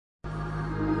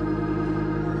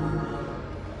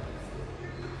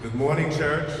Good morning,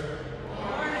 church. Good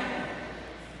morning.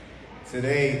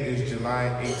 Today is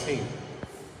July 18th,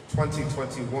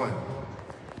 2021,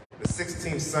 the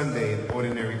 16th Sunday in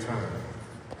Ordinary Time.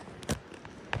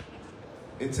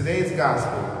 In today's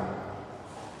gospel,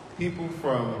 people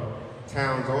from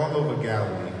towns all over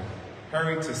Galilee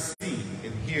hurried to see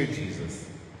and hear Jesus.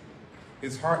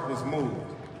 His heart was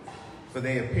moved, for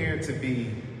they appeared to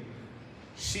be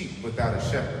sheep without a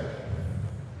shepherd.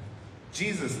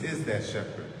 Jesus is that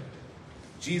shepherd.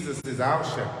 Jesus is our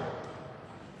shepherd.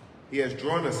 He has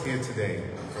drawn us here today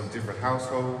from different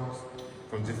households,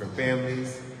 from different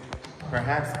families,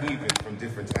 perhaps even from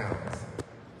different towns.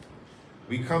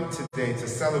 We come today to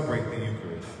celebrate the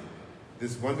Eucharist,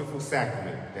 this wonderful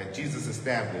sacrament that Jesus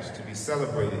established to be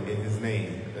celebrated in his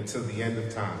name until the end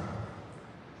of time.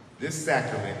 This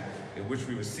sacrament in which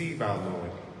we receive our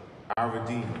Lord, our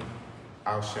Redeemer,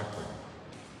 our Shepherd.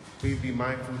 Please be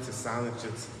mindful to silence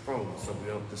your phone so we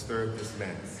don't disturb this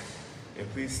Mass. And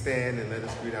please stand and let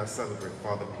us greet our celebrant,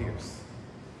 Father Pierce.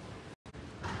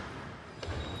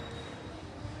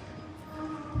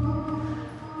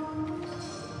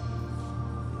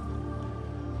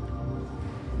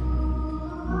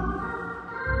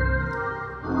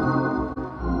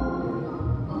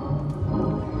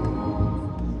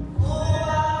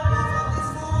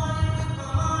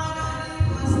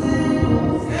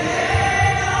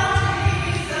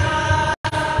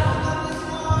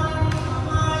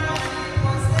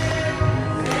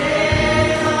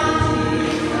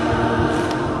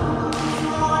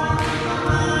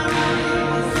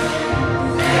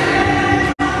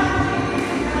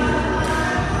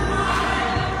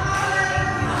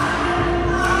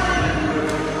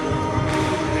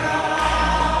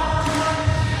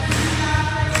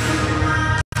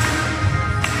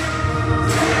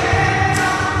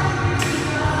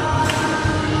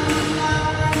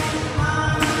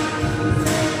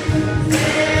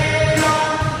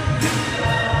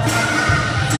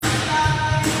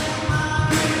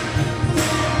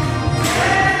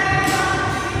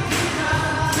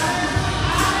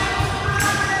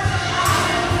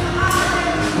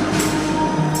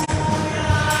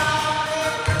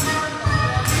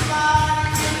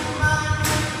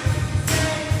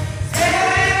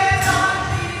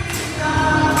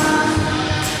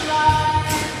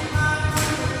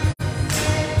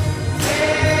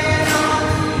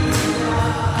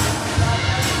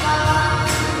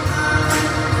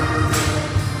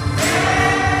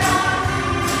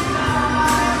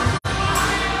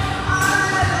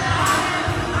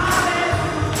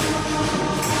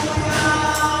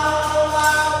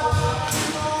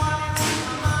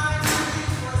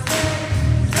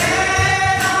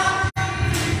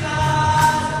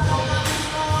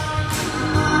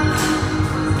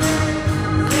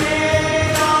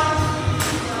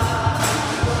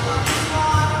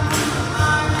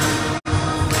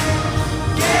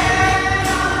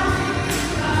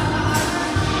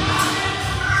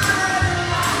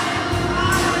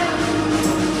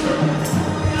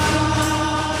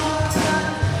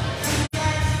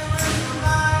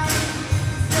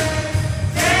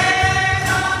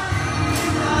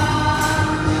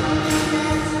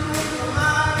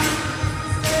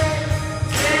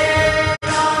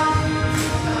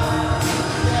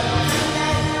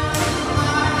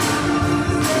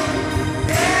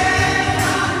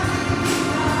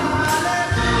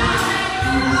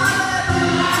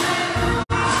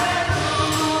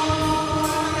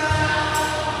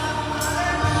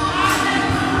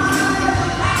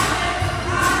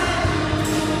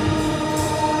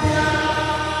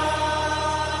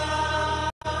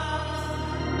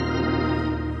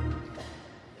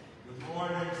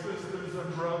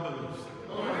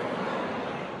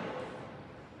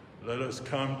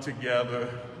 Come together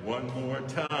one more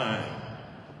time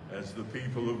as the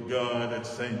people of God at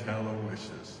St.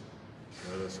 Aloysius.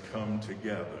 Let us come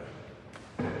together,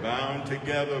 bound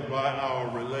together by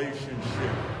our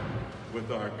relationship with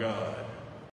our God,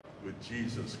 with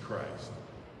Jesus Christ,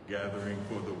 gathering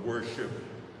for the worship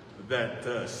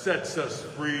that sets us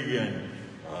free and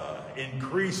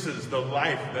increases the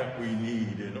life that we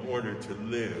need in order to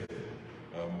live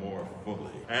more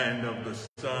fully, and of the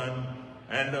Son,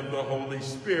 and of the Holy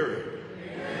Spirit.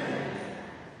 Amen.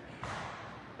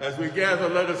 As we gather,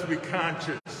 let us be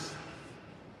conscious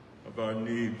of our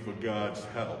need for God's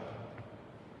help,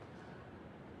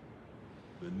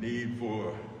 the need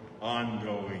for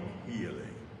ongoing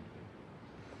healing.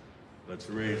 Let's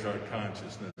raise our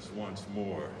consciousness once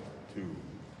more to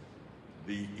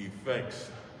the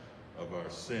effects of our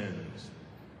sins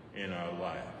in our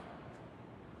life.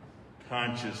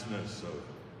 Consciousness of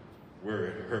where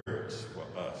it hurts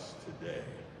for us today.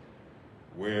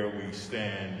 where we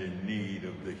stand in need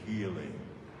of the healing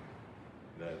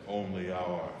that only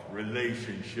our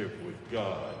relationship with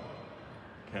God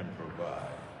can provide.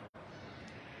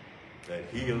 That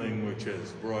healing which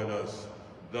has brought us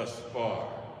thus far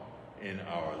in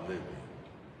our living.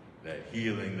 That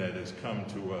healing that has come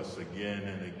to us again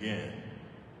and again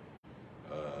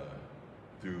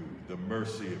through the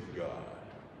mercy of God.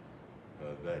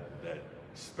 That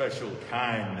special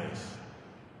kindness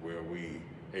where we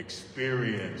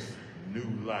experience new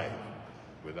life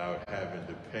without having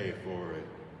to pay for it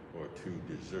or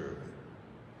to deserve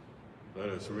it. Let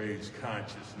us raise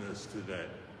consciousness to that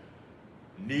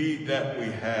need that we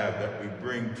have, that we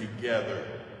bring together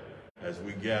as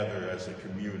we gather as a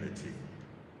community.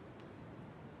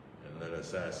 And let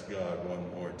us ask God one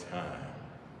more time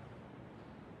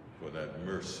for that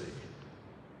mercy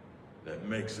that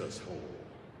makes us whole.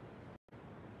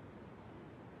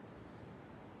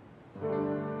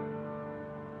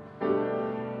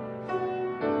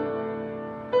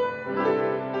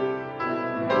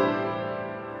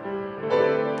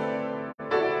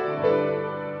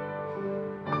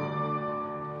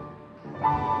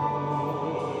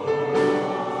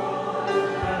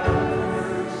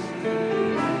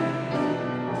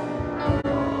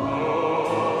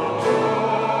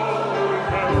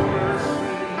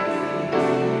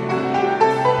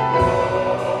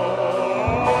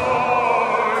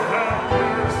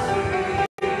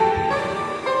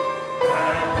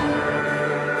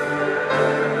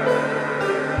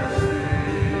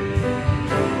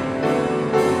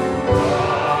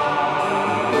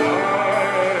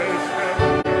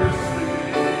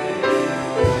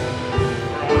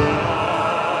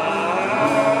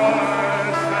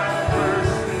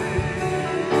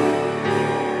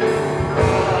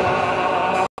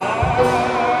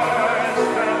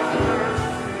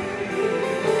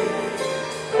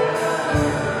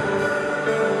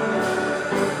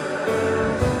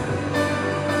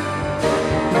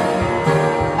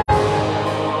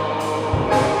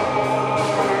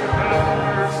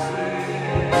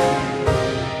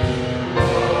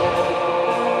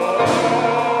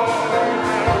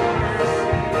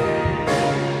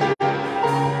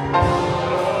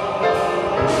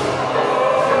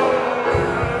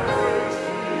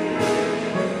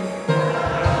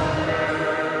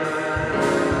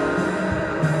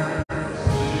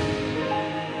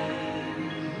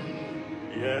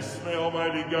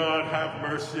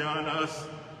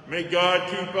 May God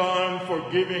keep on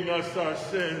forgiving us our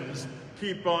sins,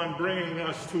 keep on bringing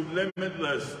us to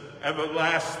limitless,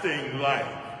 everlasting life.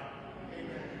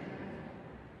 Amen.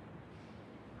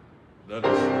 Let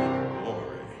us give glory.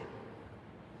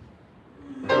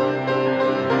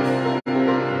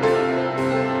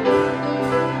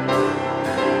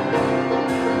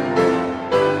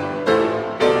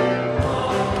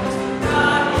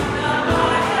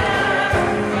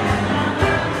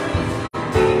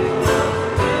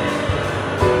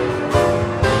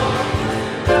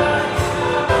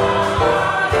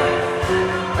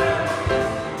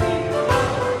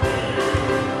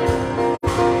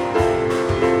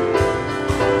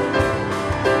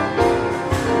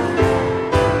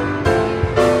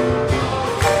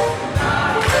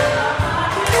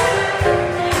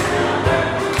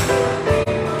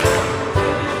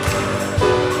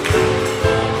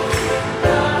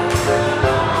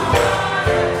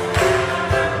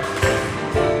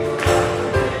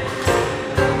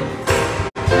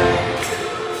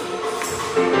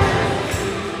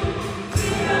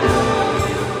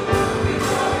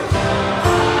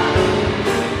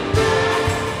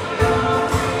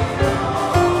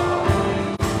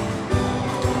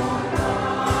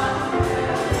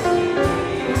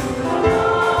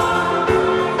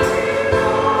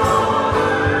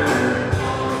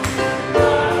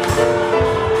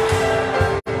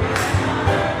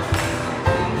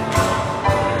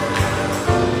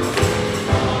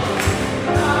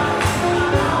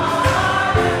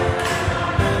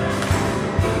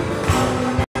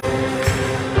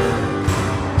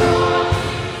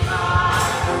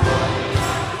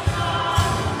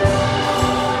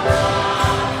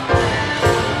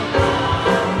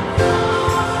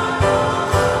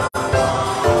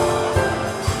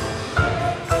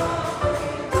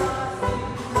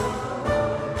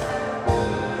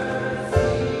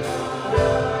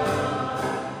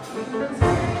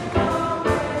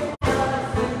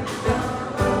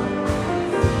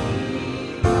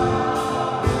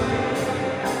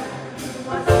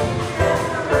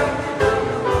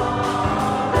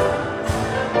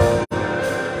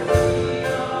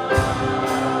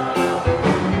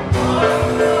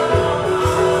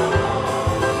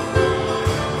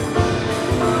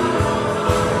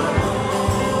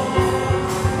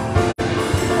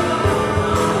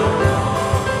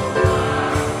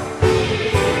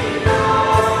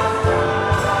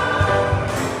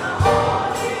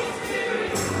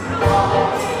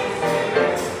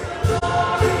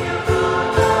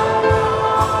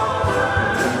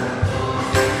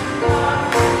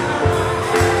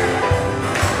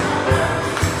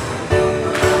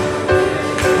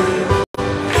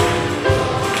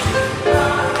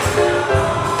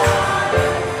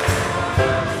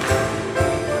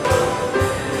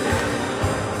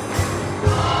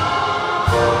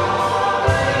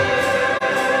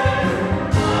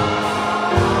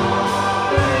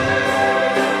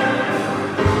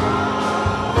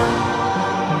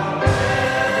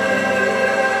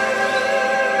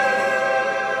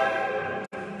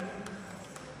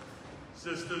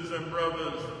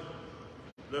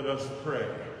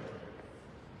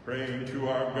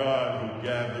 our God who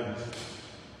gathers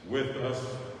with us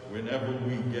whenever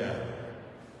we gather.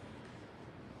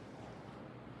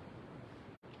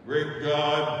 Great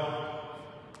God,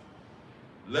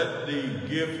 let the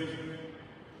gift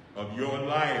of your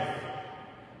life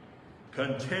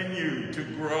continue to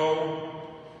grow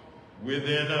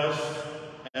within us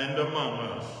and among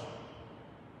us,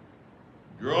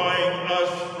 drawing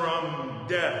us from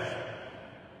death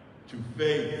to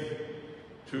faith,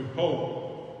 to hope,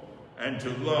 and to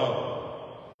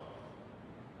love.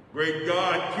 Great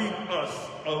God, keep us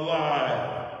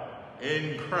alive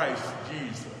in Christ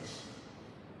Jesus.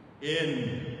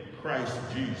 In Christ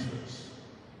Jesus.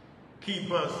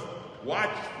 Keep us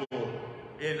watchful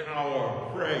in our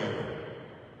prayer.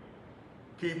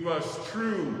 Keep us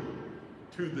true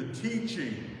to the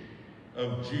teaching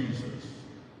of Jesus.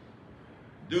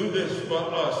 Do this for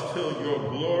us till your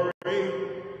glory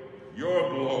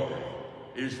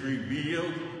is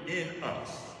revealed in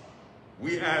us.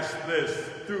 We ask this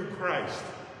through Christ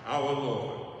our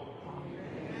Lord.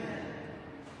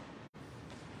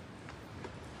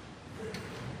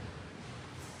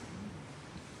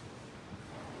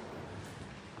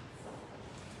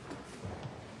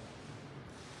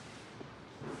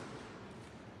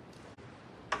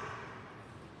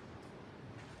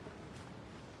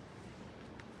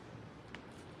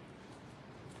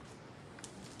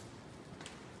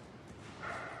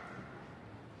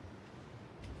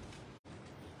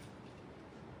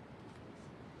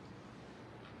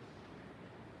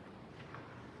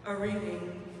 A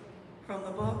reading from the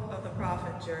book of the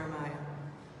prophet Jeremiah.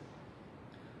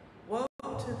 Woe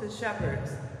to the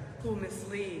shepherds who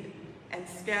mislead and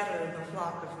scatter the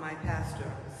flock of my pasture,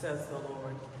 says the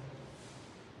Lord.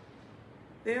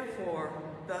 Therefore,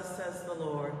 thus says the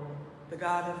Lord, the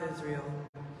God of Israel,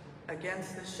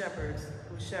 against the shepherds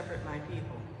who shepherd my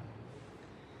people.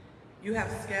 You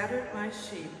have scattered my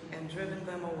sheep and driven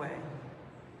them away.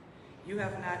 You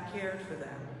have not cared for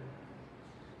them.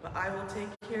 But I will take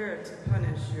care to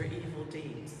punish your evil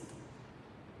deeds.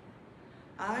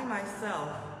 I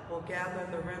myself will gather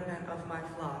the remnant of my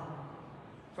flock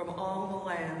from all the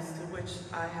lands to which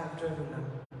I have driven them,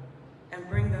 and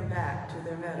bring them back to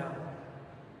their meadow.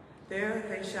 There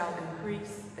they shall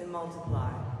increase and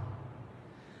multiply.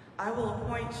 I will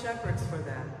appoint shepherds for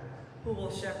them, who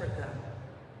will shepherd them,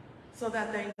 so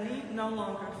that they need no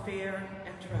longer fear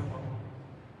and tremble,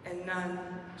 and none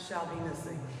shall be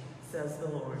missing, says the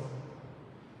Lord.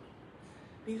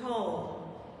 Behold,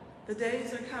 the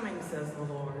days are coming, says the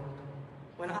Lord,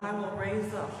 when I will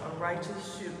raise up a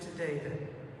righteous shoot to David.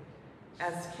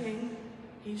 As king,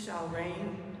 he shall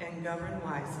reign and govern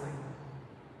wisely.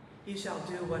 He shall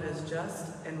do what is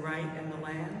just and right in the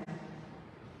land.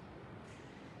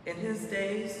 In his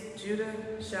days, Judah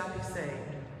shall be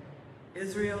saved.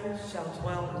 Israel shall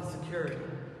dwell in security.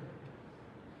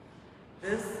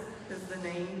 This is the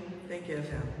name they give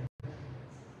him.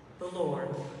 The Lord,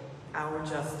 our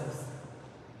justice.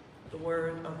 The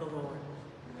word of the Lord.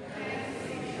 Thanks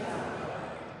be to God.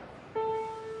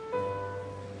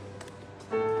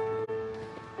 I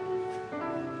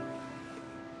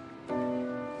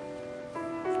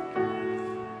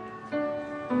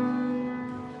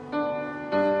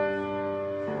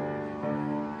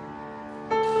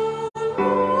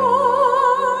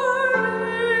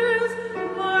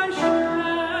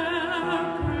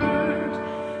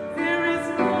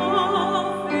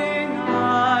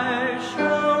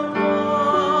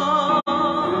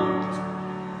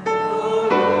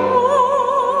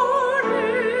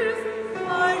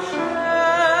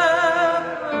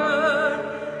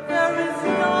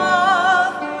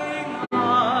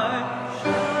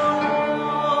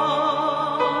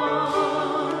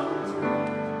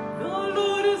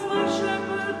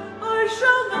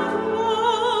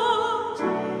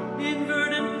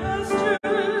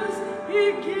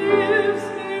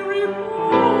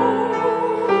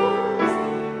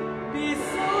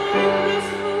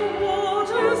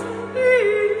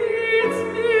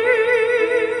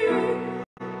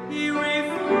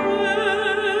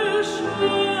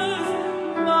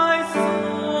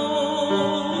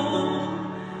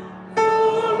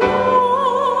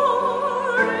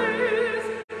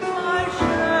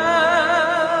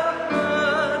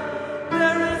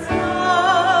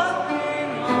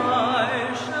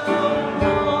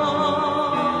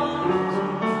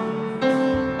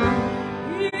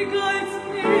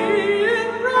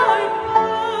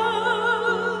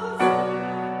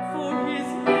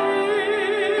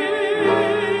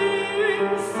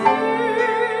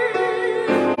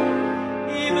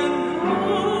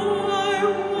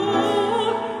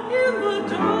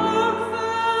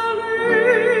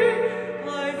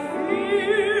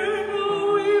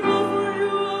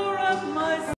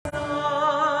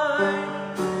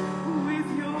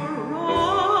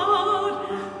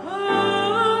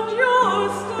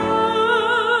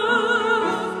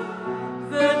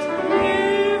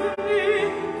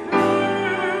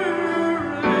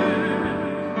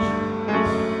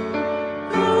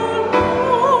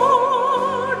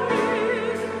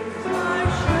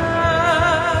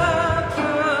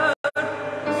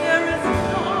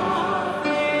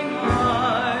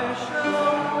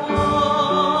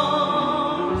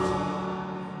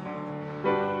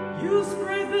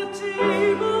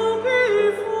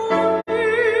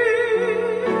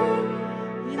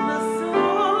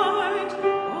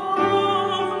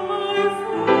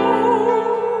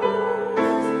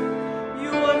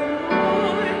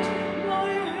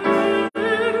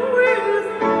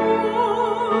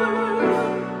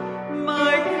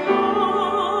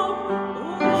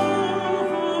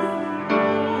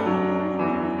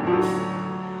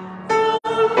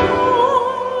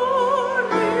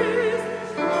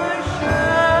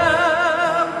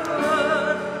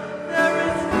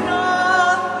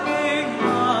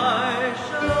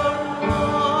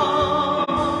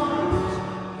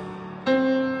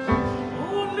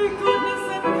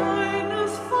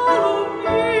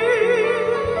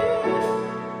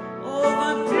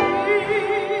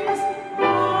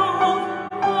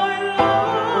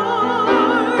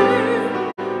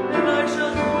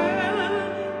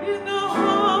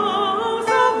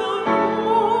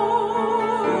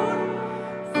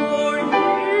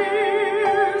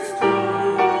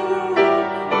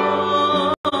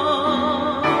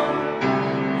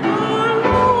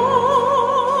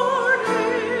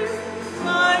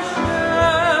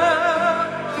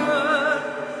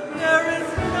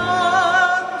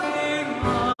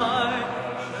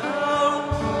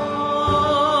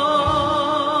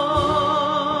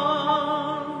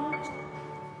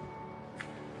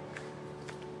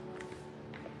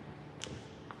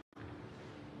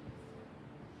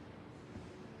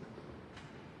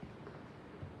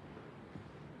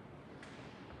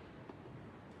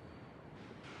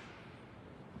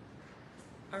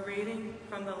A reading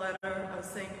from the letter of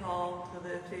St. Paul to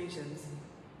the Ephesians.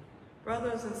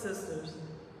 Brothers and sisters,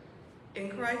 in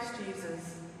Christ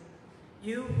Jesus,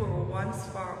 you who were once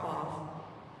far off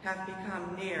have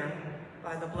become near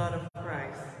by the blood of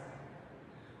Christ.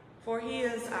 For he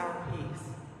is our peace.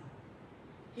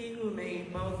 He who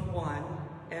made both one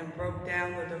and broke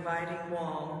down the dividing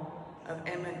wall of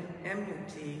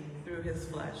enmity through his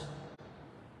flesh,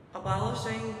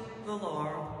 abolishing the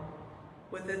law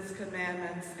with its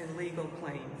commandments and legal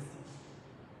claims,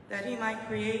 that he might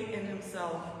create in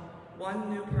himself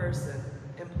one new person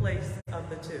in place of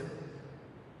the two,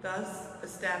 thus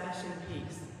establishing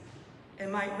peace,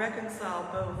 and might reconcile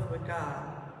both with God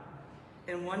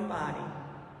in one body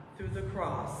through the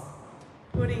cross,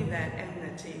 putting that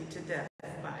enmity to death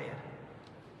by it.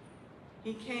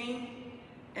 He came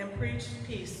and preached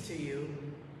peace to you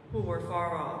who were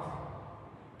far off,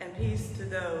 and peace to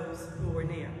those who were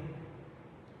near.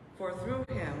 For through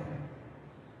him,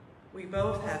 we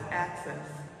both have access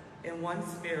in one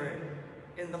Spirit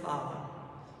in the Father.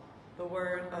 The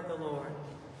word of the Lord.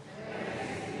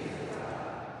 Thanks be to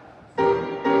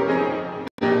God.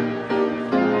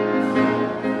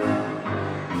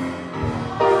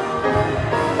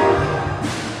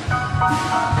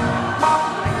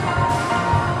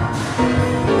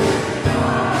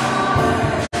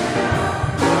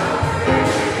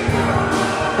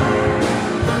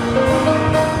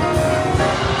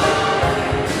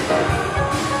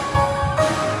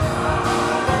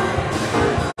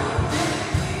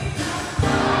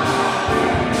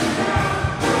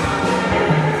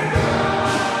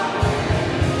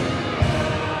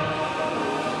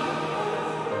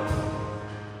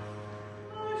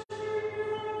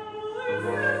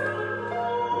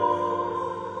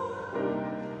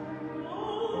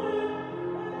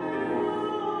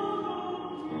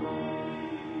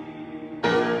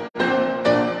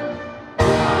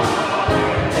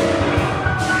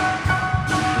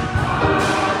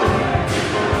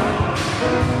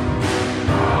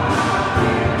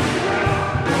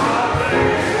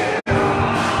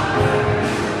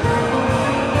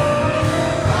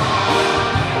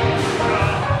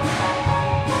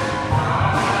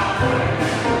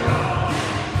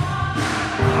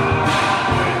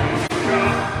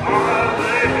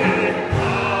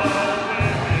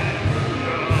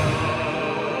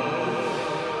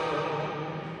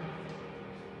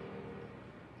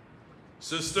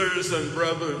 Sisters and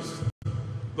brothers,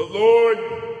 the Lord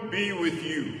be with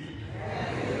you.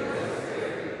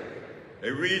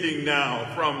 A reading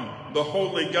now from the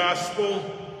Holy Gospel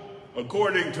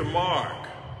according to Mark.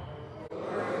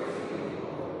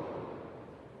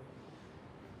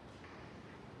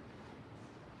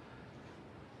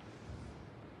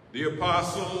 The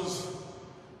apostles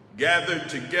gathered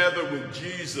together with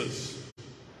Jesus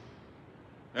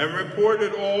and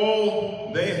reported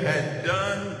all they had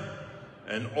done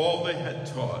and all they had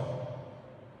taught.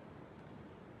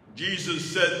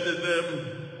 Jesus said to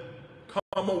them,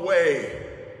 "Come away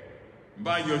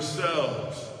by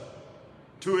yourselves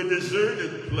to a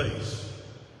deserted place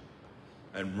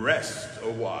and rest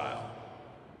a while."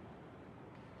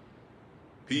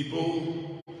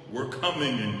 People were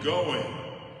coming and going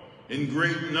in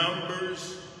great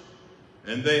numbers,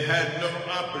 and they had no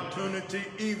opportunity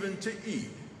even to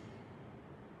eat.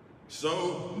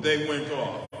 So they went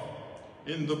off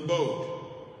in the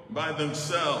boat by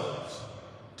themselves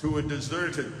to a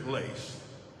deserted place.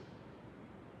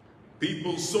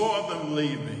 People saw them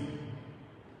leaving,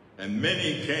 and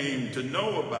many came to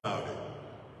know about it.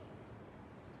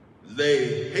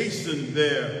 They hastened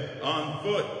there on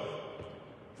foot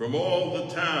from all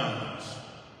the towns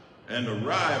and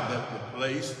arrived at the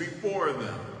place before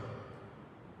them.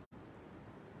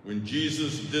 When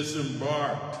Jesus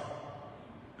disembarked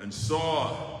and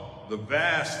saw the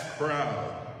vast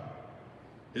crowd,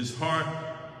 his heart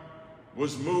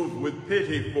was moved with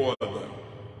pity for them,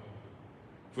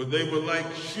 for they were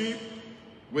like sheep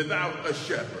without a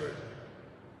shepherd.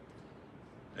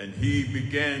 And he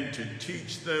began to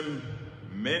teach them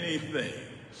many things.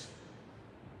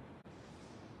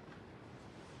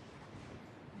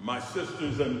 My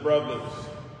sisters and brothers,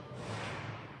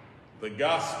 the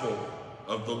gospel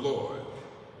of the Lord.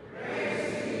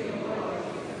 Praise to you, Lord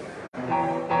Jesus.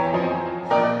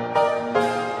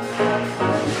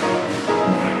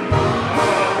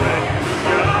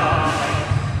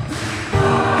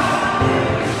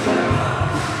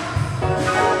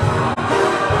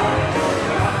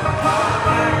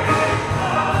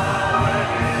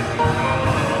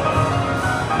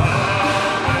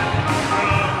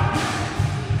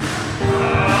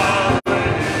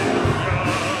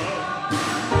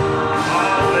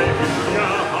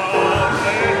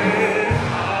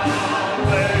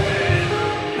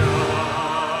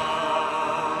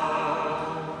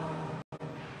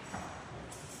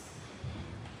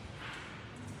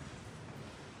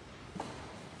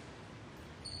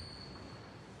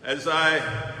 As I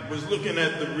was looking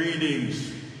at the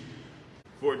readings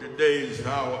for today's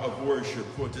hour of worship,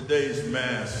 for today's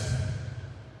Mass,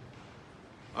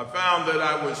 I found that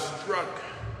I was struck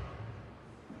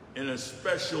in a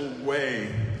special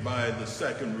way by the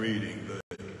second reading,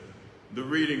 the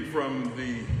reading from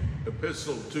the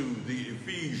epistle to the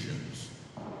Ephesians.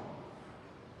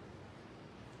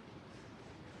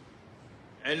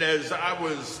 And as I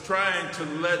was trying to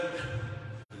let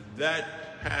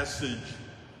that passage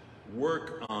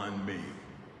work on me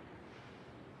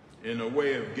in a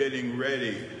way of getting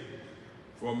ready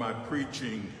for my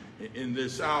preaching in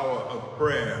this hour of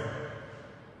prayer,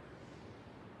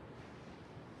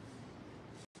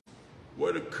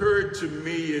 what occurred to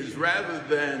me is, rather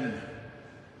than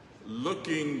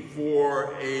looking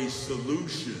for a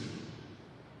solution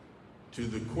to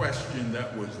the question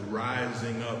that was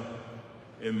rising up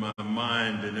in my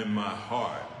mind and in my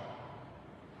heart,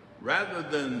 rather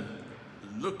than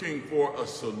looking for a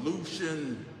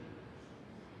solution,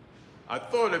 I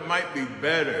thought it might be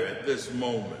better at this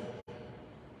moment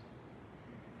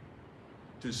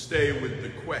to stay with the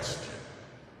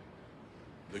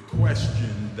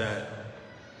question that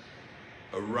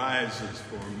arises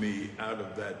for me out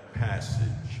of that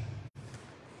passage,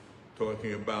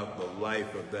 talking about the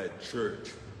life of that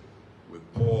church with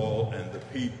Paul and the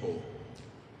people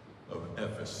of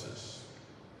Ephesus.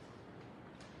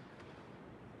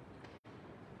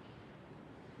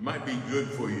 It might be good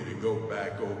for you to go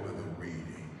back over the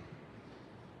reading.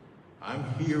 I'm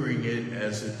hearing it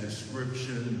as a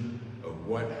description of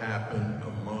what happened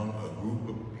among a group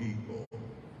of people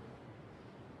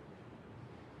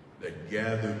that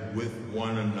gathered with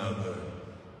one another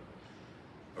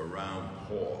around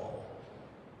Paul,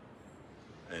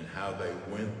 and how they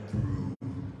went through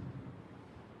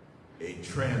a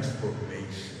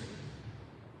transformation.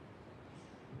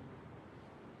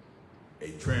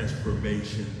 A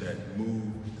transformation that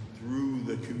moved through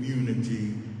the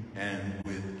community and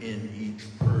within each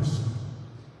person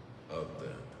of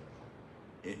them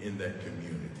in that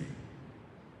community.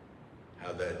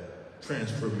 How that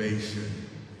transformation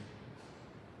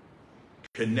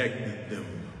connected them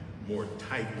more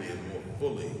tightly and more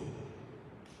fully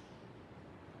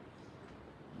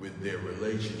with their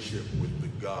relationship with the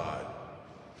God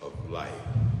of life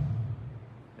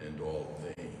and all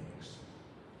things.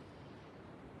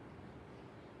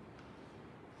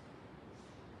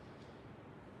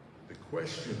 The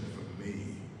question for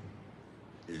me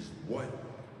is, what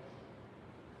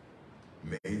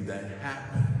made that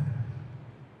happen?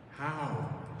 How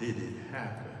did it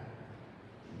happen?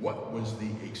 What was the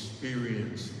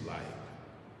experience like?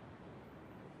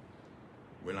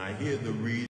 When I hear the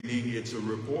reading, it's a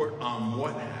report on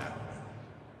what happened.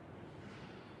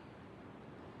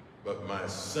 But my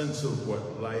sense of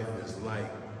what life is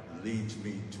like leads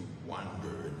me to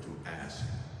wonder and to ask,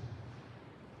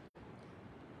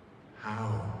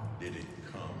 how did it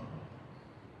come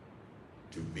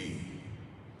to be?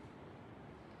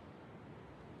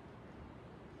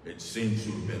 It seems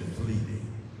to have been fleeting.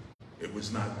 It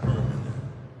was not permanent,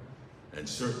 and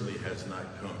certainly has not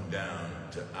come down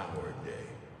to our day.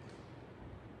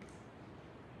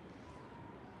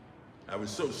 I was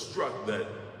so struck that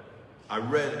I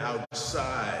read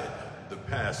outside the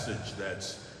passage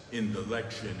that's in the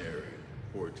lectionary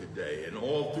for today, and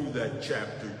all through that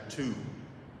chapter 2,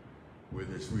 where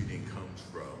this reading comes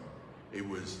from, it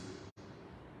was,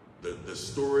 the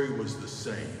story was the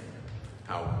same,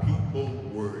 how people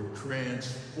were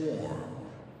transformed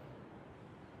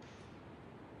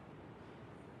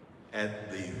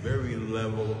at the very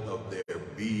level of their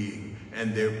being,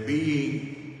 and their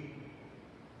being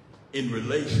in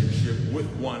relationship with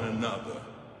one another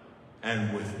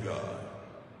and with God.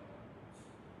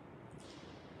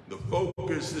 The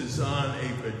focus is on a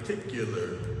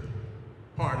particular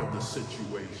part of the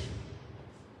situation.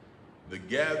 The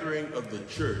gathering of the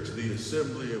church, the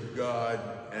assembly of God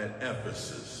at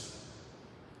Ephesus,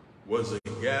 was a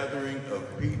gathering of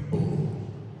people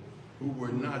who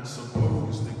were not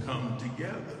supposed to come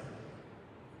together,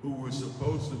 who were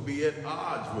supposed to be at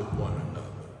odds with one another.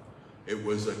 It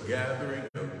was a gathering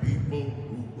of people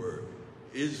who were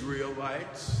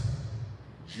Israelites,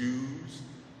 Jews,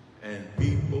 and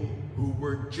people who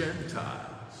were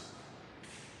Gentiles.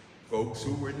 Folks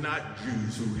who were not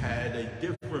Jews, who had a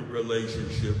different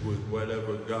relationship with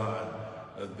whatever God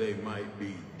they might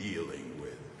be dealing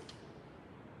with.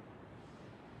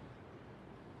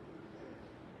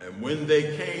 And when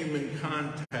they came in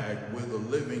contact with a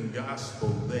living gospel,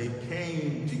 they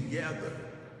came together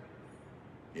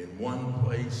in one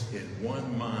place, in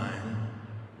one mind,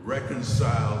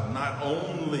 reconciled not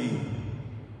only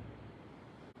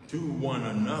to one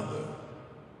another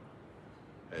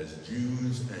as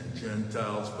Jews and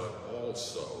Gentiles, but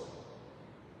also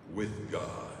with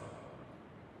God.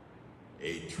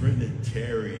 A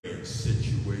Trinitarian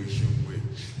situation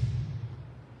which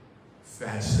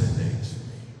fascinates me.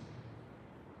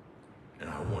 And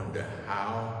I wonder,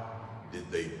 how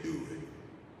did they do it?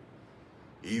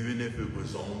 Even if it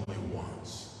was only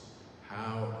once,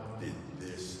 how did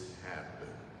this happen?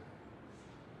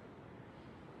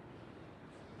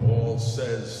 Paul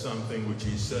says something which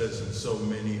he says in so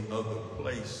many other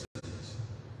places,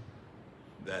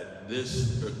 that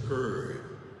this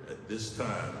occurred at this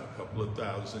time, a couple of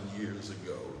thousand years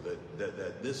ago,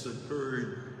 that this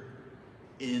occurred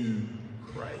in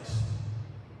Christ.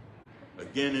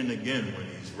 Again and again when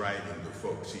he's writing to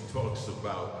folks, he talks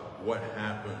about what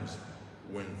happens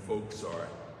when folks are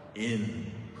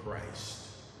in Christ.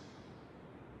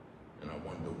 And I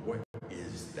wonder, what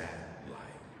is that like?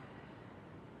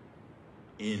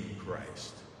 In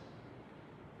Christ,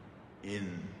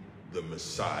 in the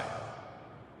Messiah,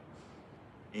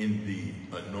 in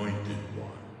the Anointed One.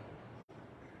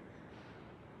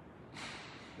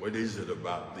 What is it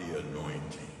about the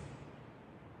anointing?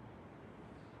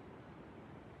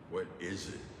 What is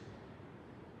it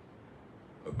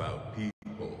about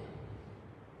people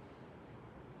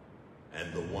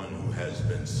and the one who has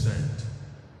been sent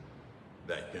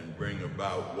that can bring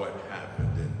about what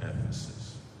happened in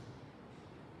Ephesus?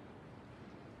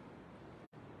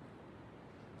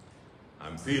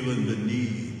 I'm feeling the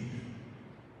need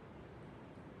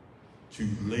to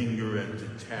linger and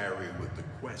to tarry with the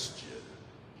question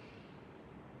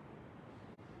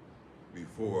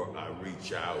before I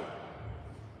reach out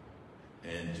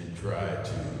and to try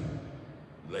to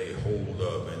lay hold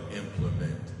of and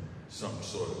implement some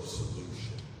sort of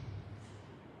solution.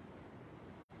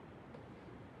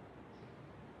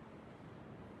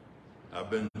 I've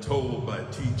been told by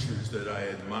teachers that I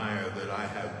admire that I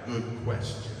have good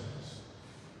questions.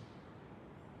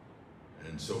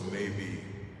 And so maybe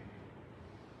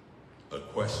a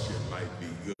question might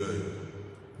be good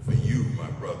for you,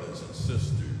 my brothers and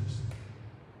sisters,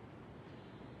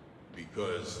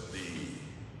 because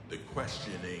the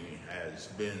questioning has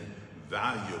been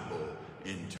valuable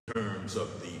in terms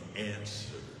of the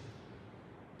answer,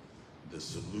 the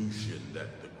solution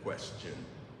that the question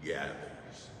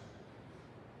gathers,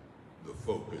 the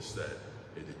focus that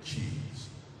it achieves.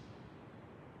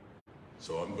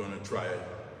 So I'm going to try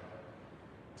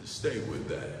to stay with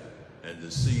that and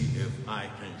to see if I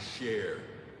can share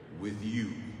with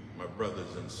you, my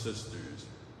brothers and sisters,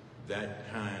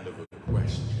 that kind of a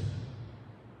question.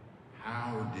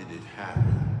 How did it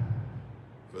happen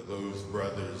for those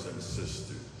brothers and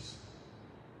sisters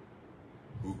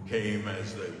who came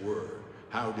as they were?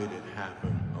 How did it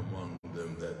happen among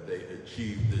them that they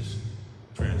achieved this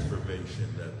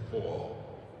transformation that Paul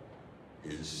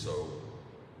is so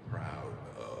proud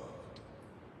of?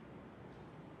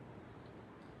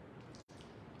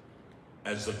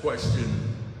 As the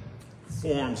question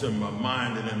forms in my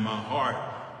mind and in my heart,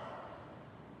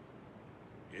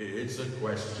 it's a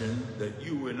question that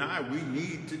you and I, we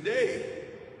need today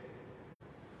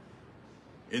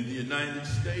in the United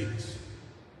States,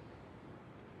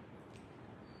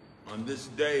 on this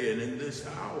day and in this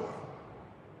hour.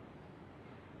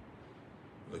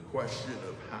 The question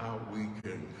of how we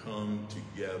can come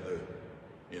together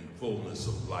in fullness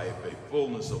of life, a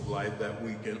fullness of life that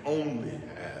we can only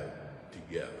have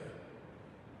together.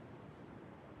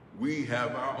 We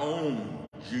have our own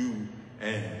Jew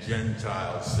and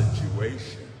Gentile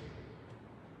situation,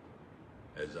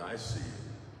 as I see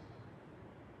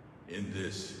it, in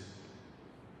this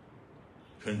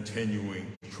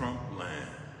continuing Trump land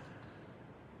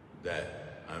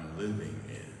that I'm living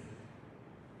in.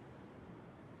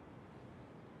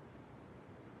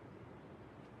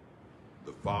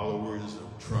 The followers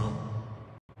of Trump,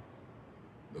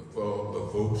 the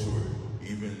folks who are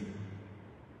even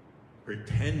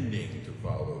pretending to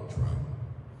follow Trump,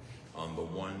 on the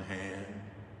one hand,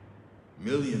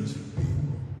 millions of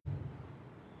people,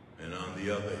 and on the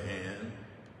other hand,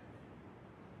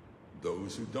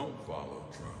 those who don't follow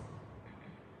Trump,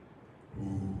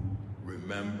 who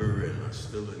remember and are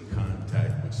still in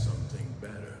contact with something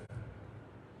better.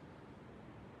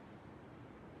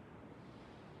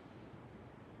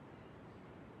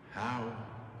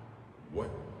 What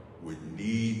would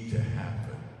need to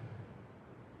happen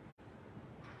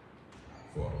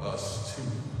for us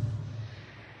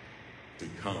to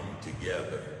come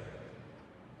together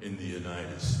in the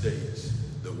United States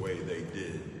the way they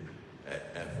did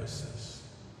at Ephesus,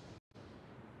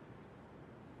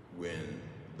 when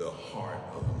the heart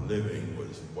of living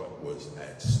was what was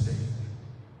at stake,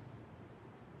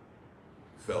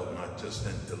 felt not just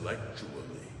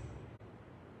intellectually,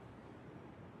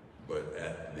 but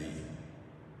at the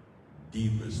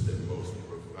deepest and most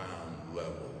profound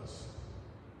levels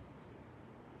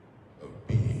of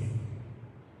being.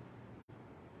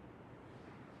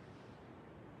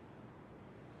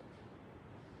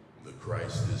 The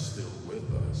Christ is still with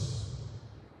us.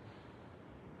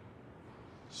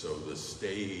 So the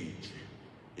stage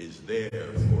is there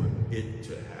for it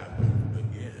to happen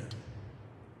again.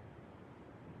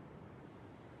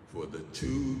 For the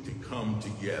two to come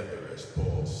together, as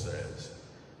Paul says,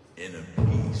 in a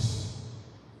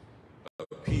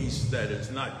peace that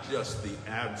is not just the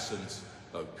absence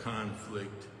of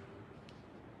conflict,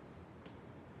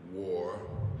 war,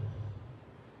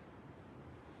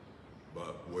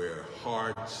 but where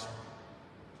hearts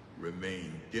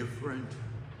remain different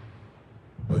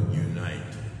but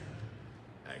united,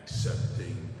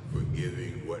 accepting,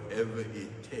 forgiving, whatever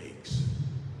it takes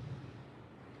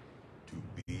to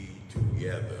be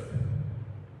together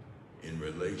in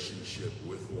relationship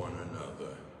with one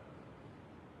another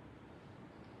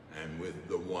and with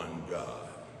the one God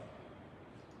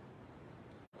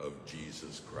of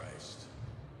Jesus Christ.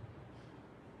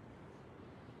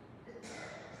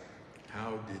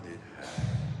 How did it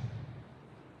happen?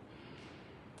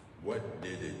 What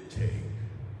did it take?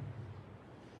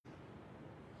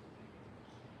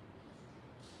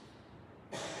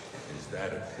 Is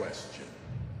that a question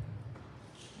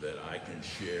that I can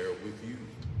share with you?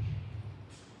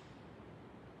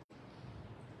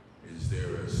 Is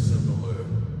there a similar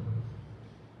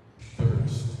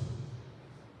thirst?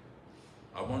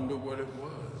 I wonder what it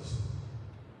was.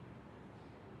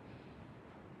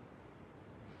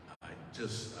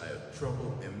 I have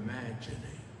trouble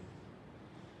imagining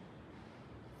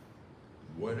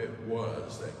what it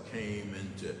was that came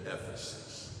into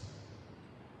Ephesus,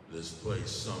 this place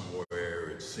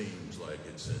somewhere, it seems like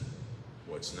it's in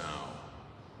what's now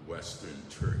Western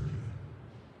Turkey.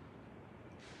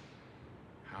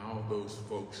 How those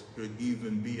folks could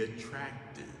even be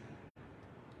attracted.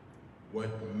 What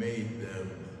made them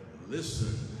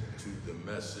listen to the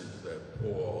message that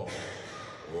Paul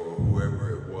or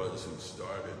whoever it was who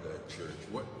started that church,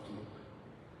 what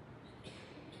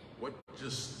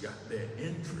just got their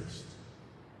interest?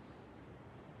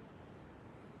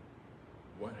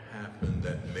 What happened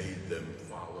that made them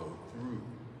follow through?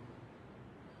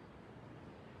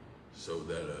 So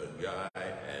that a guy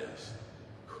as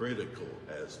critical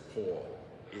as Paul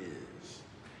is,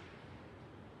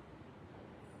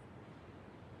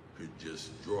 could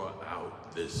just draw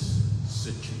out this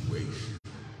situation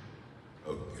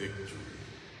of victory.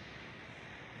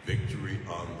 Victory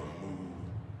on the move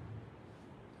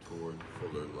toward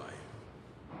fuller life.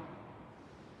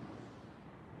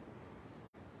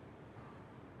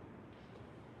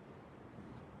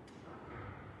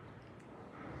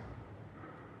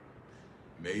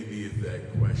 Maybe if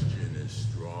that question is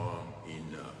strong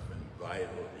enough and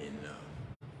vital enough,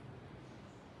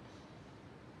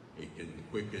 it can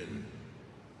quicken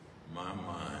my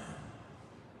mind,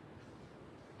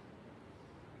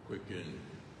 quicken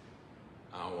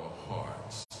our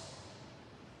hearts,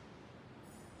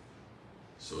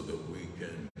 so that we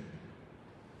can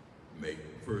make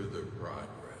further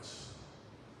progress.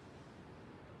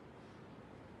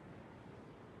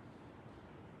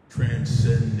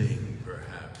 Transcending,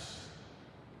 perhaps,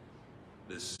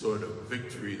 this sort of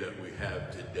victory that we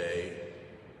have today.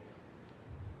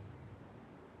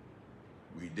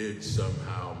 We did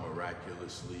somehow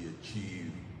miraculously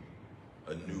achieve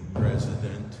a new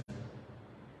president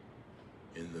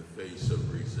in the face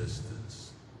of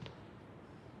resistance.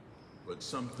 But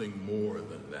something more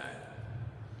than that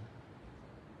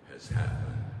has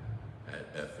happened at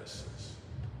Ephesus.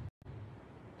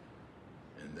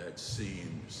 And that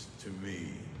seems to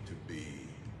me to be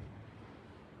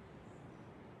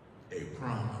a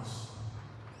promise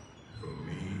for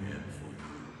me and for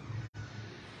you,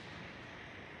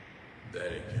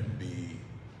 that it can be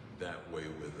that way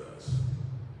with us.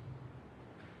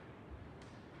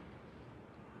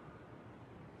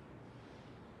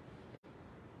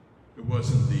 It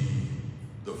wasn't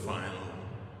the final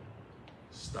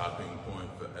stopping point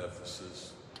for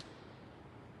Ephesus.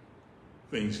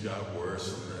 Things got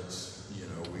worse, and that's,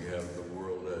 we have the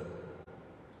world that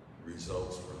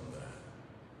results from that.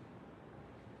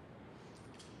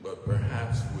 But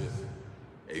perhaps with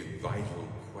a vital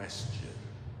question,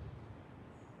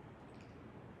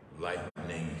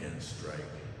 lightning can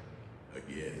strike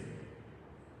again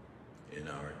in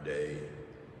our day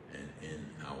and in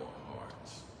our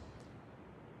hearts.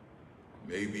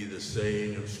 Maybe the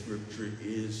saying of Scripture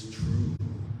is true.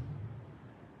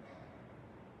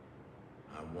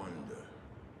 I wonder,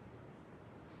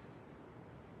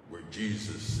 where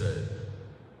Jesus said,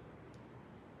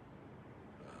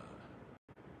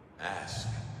 ask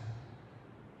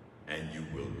and you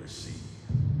will receive.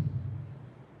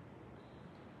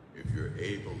 If you're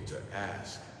able to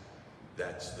ask,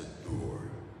 that's the door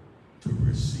to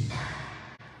receive.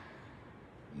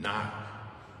 Knock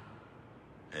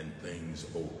and things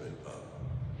open up.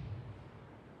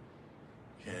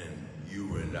 Can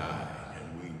you and I,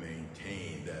 can we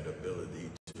maintain that ability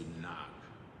to knock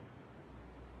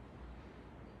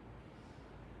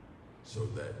so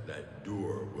that that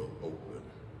door will open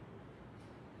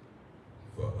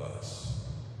for us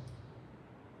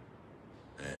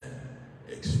and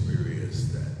experience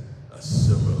that, a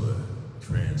similar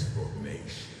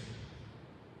transformation,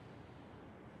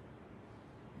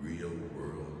 real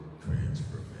world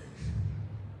transformation.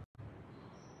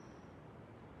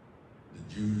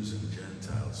 The Jews and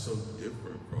Gentiles, so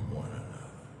different from one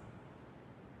another,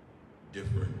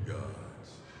 different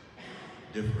gods,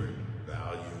 different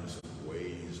values and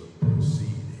ways of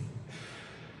proceeding.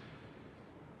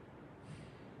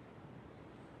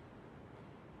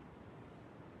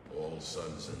 All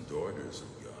sons and daughters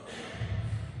of God,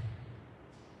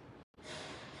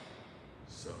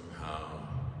 somehow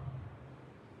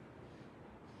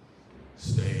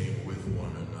staying with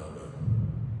one another,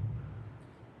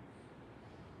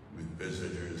 with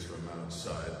visitors from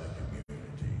outside the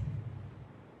community,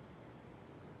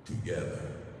 together,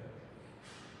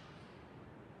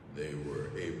 they were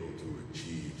able to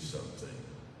achieve something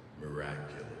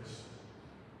miraculous,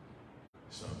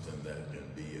 something that can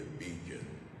be a beacon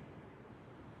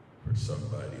for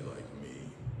somebody like me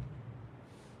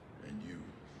and you.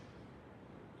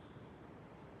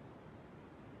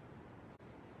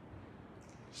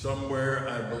 Somewhere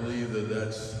I believe that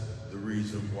that's the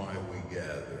reason why we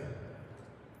gather,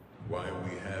 why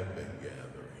we have been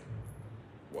gathering,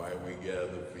 why we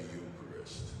gather for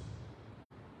Eucharist.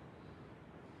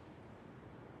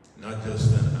 Not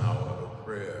just an hour of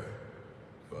prayer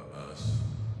for us,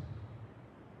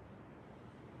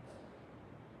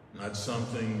 not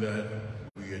something that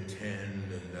we attend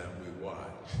and that we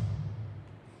watch,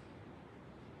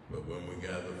 but when we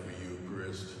gather for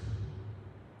Eucharist,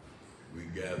 we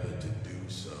gather to do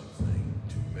something,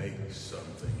 to make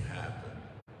something happen,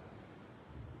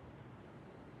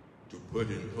 to put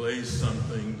in place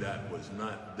something that was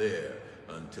not there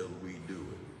until we do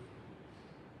it.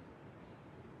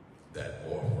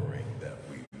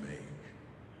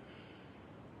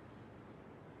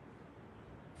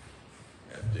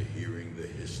 the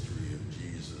history of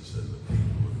Jesus and the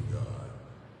people of God,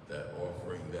 that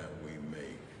offering that we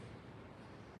make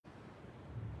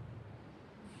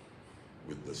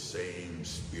with the same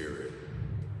spirit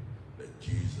that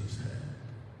Jesus had,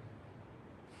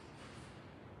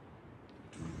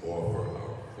 to offer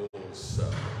our full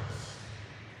selves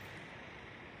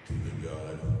to the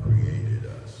God who created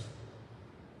us,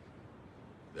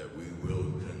 that we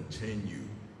will continue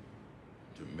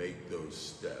to make those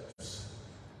steps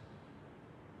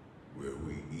where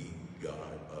we eat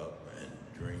God up and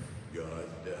drink God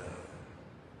down,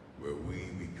 where we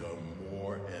become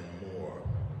more and more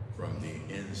from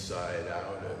the inside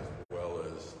out as well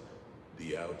as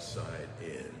the outside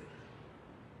in,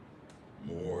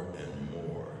 more and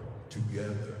more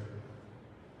together,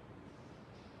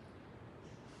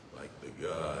 like the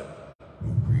God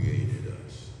who created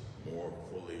us, more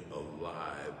fully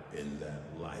alive in that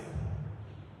life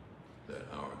that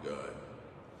our God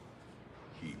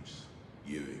keeps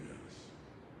giving us.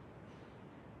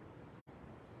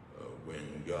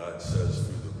 When God says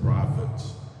through the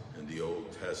prophets in the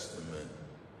Old Testament,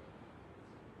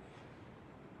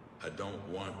 I don't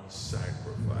want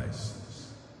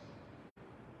sacrifices,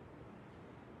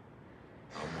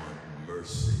 I want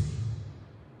mercy.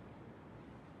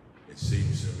 It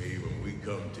seems to me when we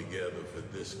come together for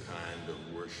this kind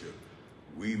of worship,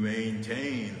 we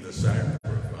maintain the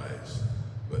sacrifice,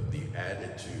 but the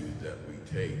attitude that we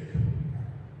take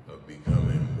of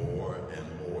becoming more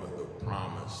and more the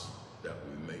promise that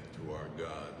we make to our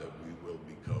God, that we will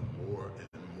become more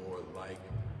and more like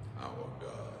our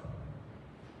God.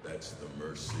 That's the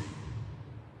mercy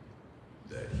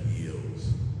that heals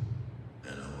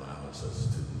and allows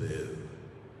us to live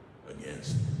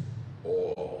against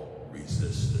all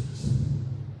resistance.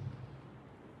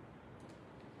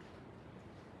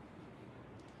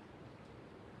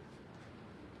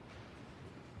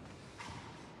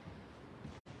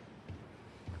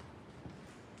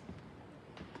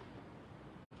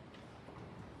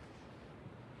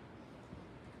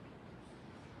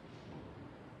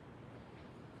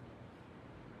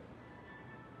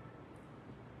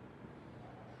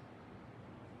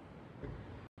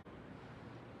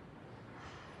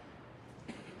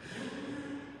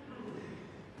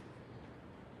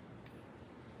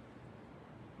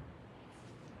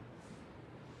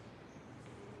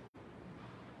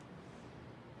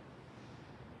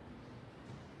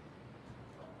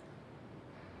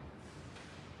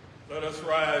 Let us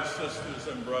rise, sisters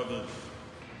and brothers.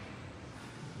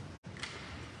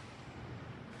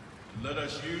 Let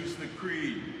us use the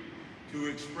creed to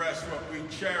express what we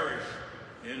cherish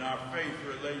in our faith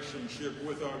relationship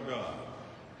with our God.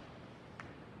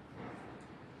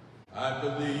 I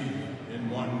believe in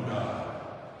one God,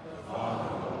 the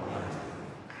Father Almighty,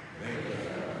 maker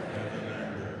of heaven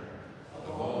and earth, of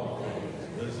all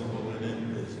things visible and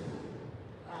invisible.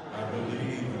 I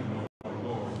believe in our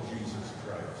Lord Jesus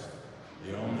Christ,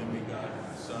 the only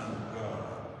begotten Son of God,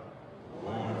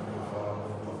 born of the Father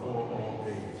before all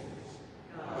ages,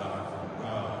 God from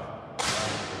God,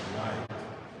 light from light,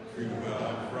 true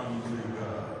God from true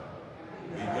God,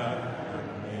 begotten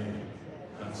and made,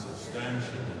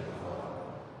 consubstantial with the Father.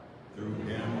 Through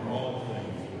him all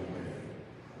things were made.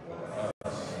 For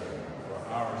us, for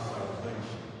our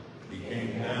salvation, he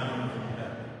came down from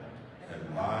heaven, and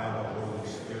by the Holy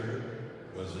Spirit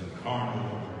was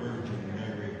incarnate of the Virgin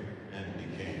Mary and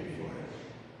became flesh.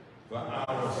 For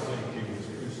our sake he was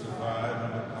crucified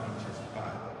under Pontius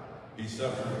Pilate. He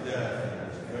suffered death and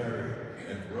was buried,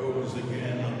 and rose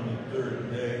again on the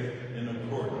third day in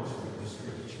accordance with the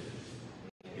Scriptures.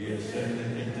 He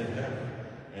ascended into heaven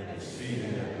and is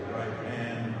seated at the right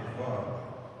hand of the Father.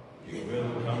 He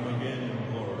will come again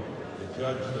in glory to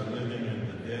judge the living and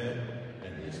the dead,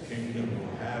 and his kingdom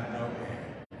will have no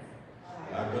end.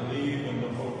 I believe in the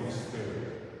Holy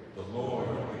Spirit, the Lord,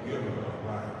 the giver of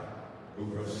life, who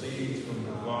proceeds from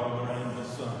the Father and the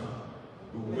Son,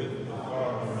 who with the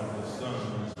Father and the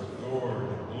Son is adored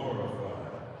and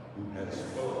glorified, who has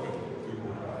spoken through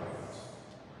the prophets.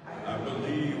 I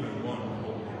believe in one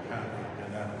holy Catholic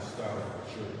and apostolic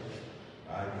church.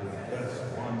 I confess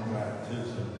one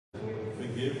baptism for the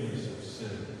forgiveness of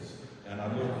sins, and I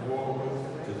look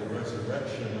forward to the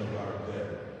resurrection of our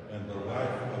dead and the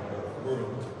life of the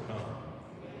world to come.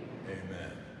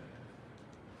 Amen.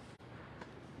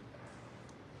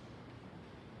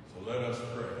 So let us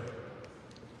pray.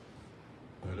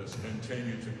 Let us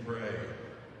continue to pray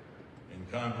in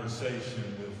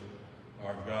conversation with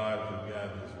our God who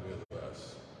gathers with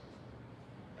us,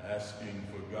 asking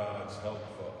for God's help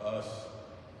for us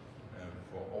and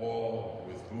for all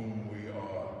with whom we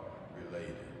are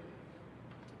related.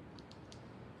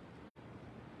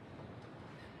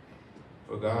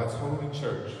 God's holy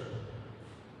church,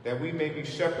 that we may be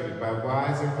shepherded by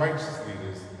wise and righteous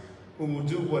leaders who will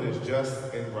do what is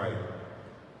just and right,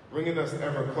 bringing us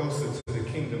ever closer to the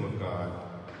kingdom of God.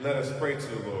 Let us pray to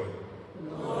the Lord.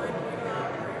 Lord, hear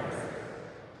our prayers.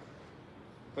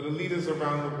 For the leaders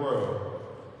around the world,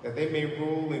 that they may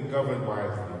rule and govern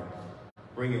wisely,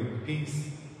 bringing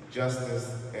peace,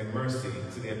 justice, and mercy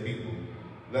to their people.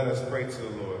 Let us pray to the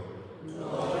Lord.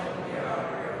 Lord, hear our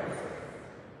prayers.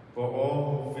 For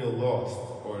all who feel lost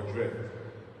or adrift,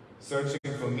 searching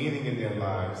for meaning in their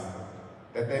lives,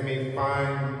 that they may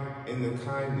find in the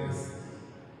kindness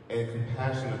and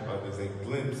compassion of others a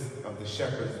glimpse of the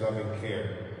shepherd's loving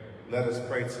care. Let us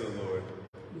pray to the Lord.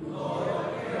 Lord,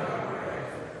 hear our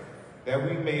prayers. That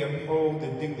we may uphold the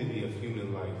dignity of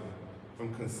human life,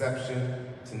 from conception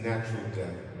to natural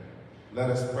death. Let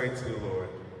us pray to the Lord.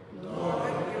 Lord,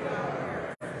 hear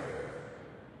our prayers.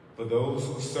 For those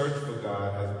who search for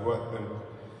God has brought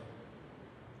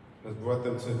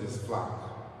them to this flock,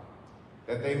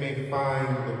 that they may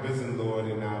find the risen Lord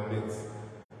in our midst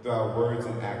through our words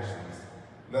and actions.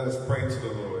 Let us pray to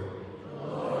the Lord.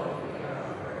 Lord, hear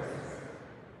our prayers.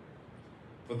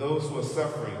 For those who are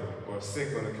suffering or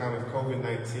sick on account of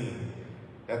COVID-19,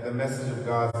 that the message of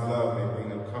God's love may bring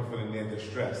them comfort in their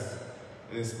distress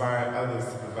and inspire others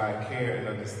to provide care and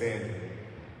understanding.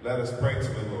 Let us pray to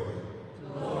the Lord.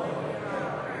 Lord, hear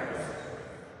our prayers.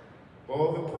 For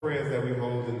all the prayers that we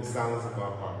hold in the silence of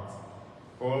our hearts,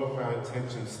 for all of our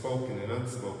intentions spoken and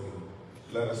unspoken,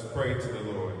 let us pray to the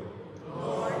Lord.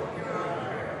 Lord, hear our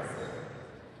prayers.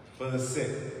 For the sick,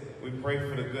 we pray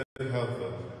for the good health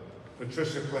of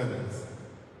Patricia Clemens,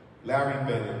 Larry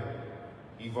Bennett,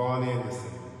 Yvonne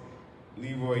Anderson,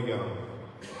 Leroy Young,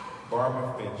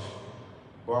 Barbara Finch,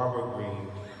 Barbara Green,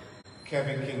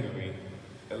 Kevin Kingery,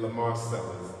 and Lamar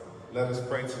Sellers. Let us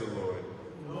pray to the Lord.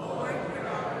 Lord, hear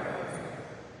our prayers.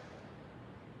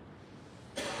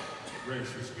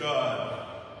 Gracious God,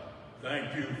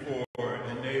 thank you for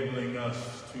enabling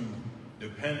us to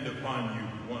depend upon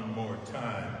you one more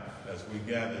time as we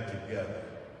gather together.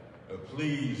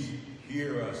 Please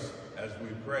hear us as we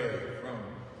pray from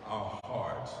our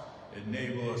hearts.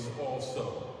 Enable us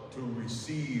also to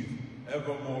receive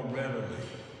ever more readily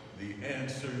the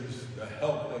answers, the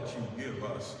help that you give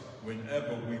us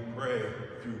whenever we pray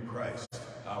through Christ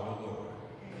our Lord.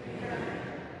 Amen.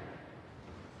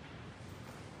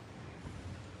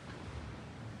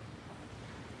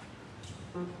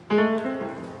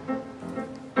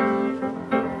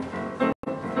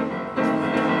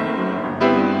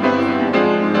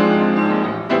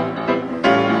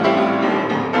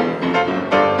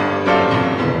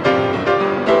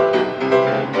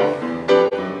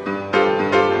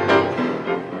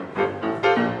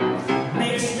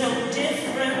 Makes no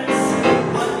difference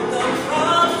what the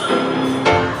problem.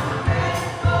 Let's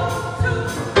go to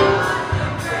God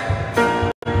in prayer.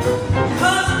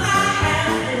 'Cause I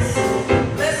have this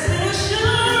blessed assurance.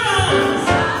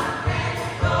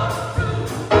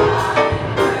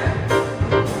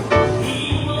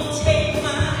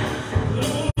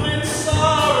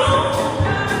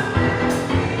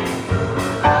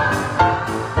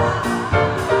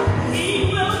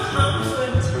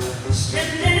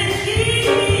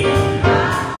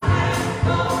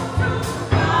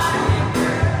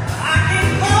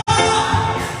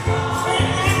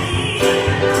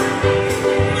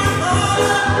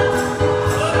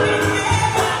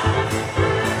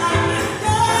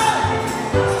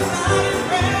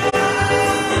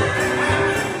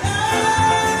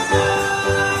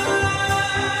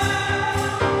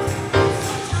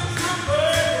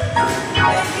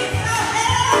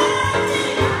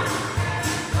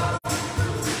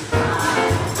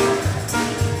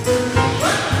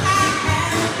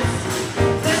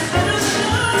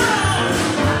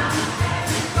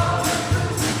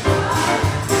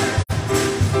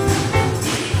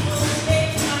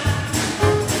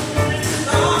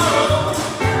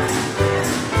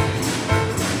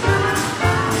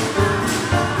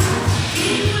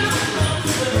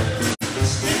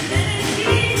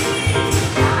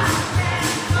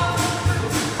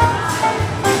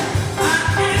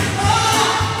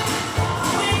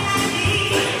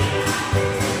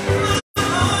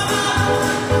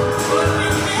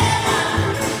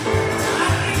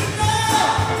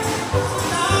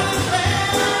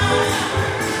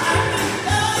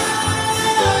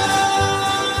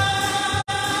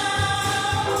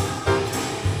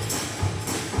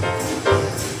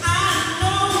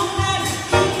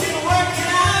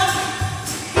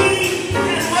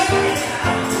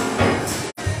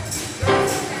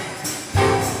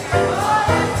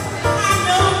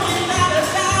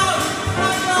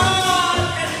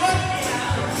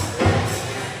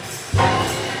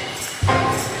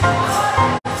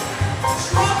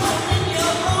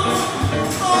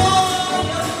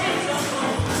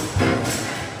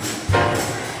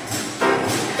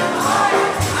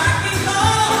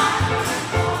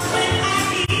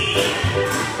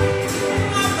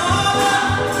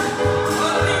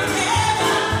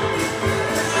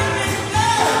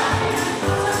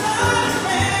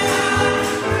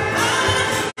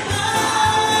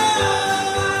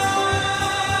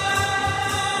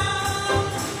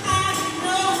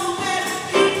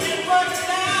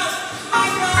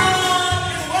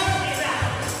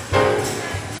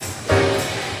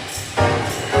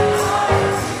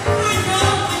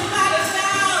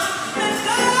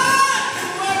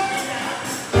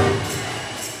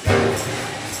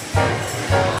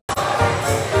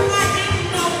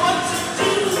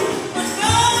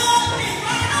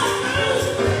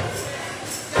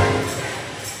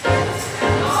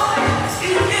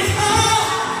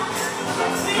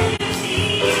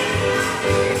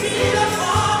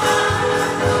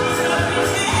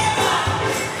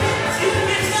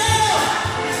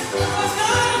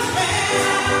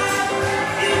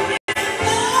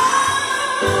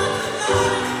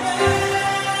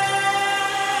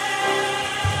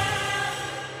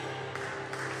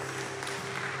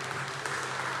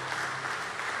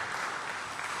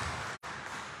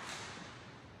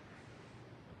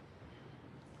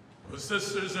 Well,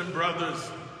 sisters and brothers,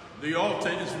 the altar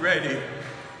is ready.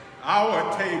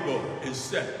 Our table is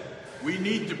set. We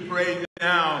need to pray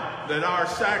now that our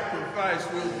sacrifice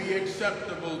will be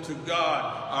acceptable to God,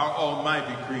 our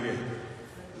Almighty Creator.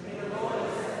 May the Lord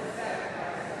accept the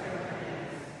sacrifice of your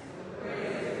hands, with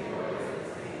praise and glory to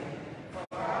His name,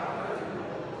 for our good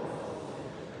and noble.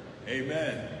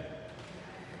 Amen.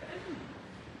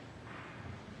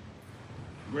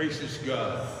 Gracious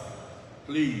God,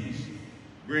 please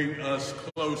bring us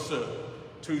closer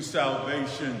to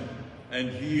salvation and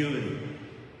healing.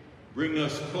 Bring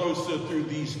us closer through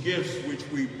these gifts which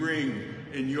we bring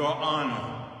in your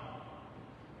honor.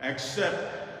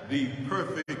 Accept the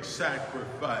perfect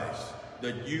sacrifice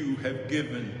that you have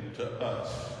given to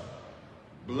us.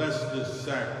 Bless this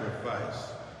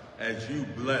sacrifice as you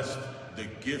blessed the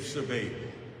gifts of Abel.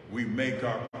 We make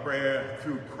our prayer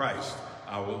through Christ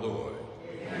our Lord.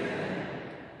 Amen.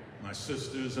 My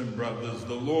sisters and brothers,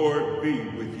 the Lord be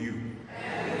with you.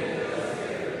 And with your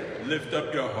spirit. Lift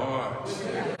up your hearts.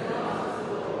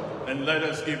 And let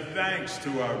us give thanks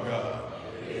to our God.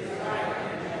 It is right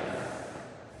and just.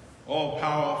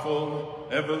 All-powerful,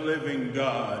 ever-living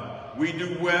God, we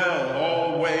do well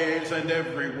always and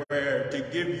everywhere to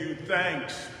give you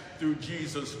thanks through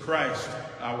Jesus Christ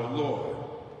our Lord.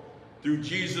 Through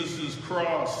Jesus'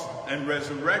 cross and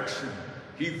resurrection,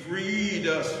 he freed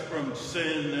us from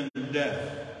sin and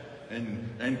death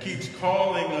and keeps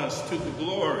calling us to the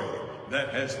glory that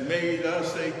has made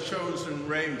us a chosen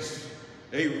race,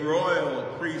 a royal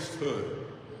priesthood,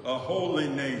 a holy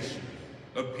nation,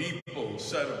 a people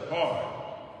set apart.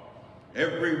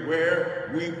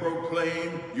 Everywhere we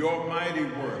proclaim your mighty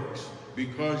works,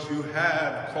 because you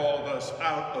have called us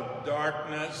out of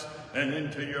darkness and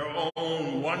into your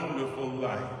own wonderful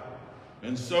light.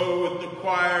 And so with the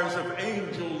choirs of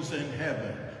angels in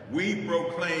heaven, we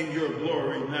proclaim your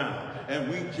glory now, and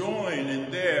we join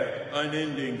in their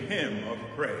unending hymn of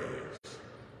praise.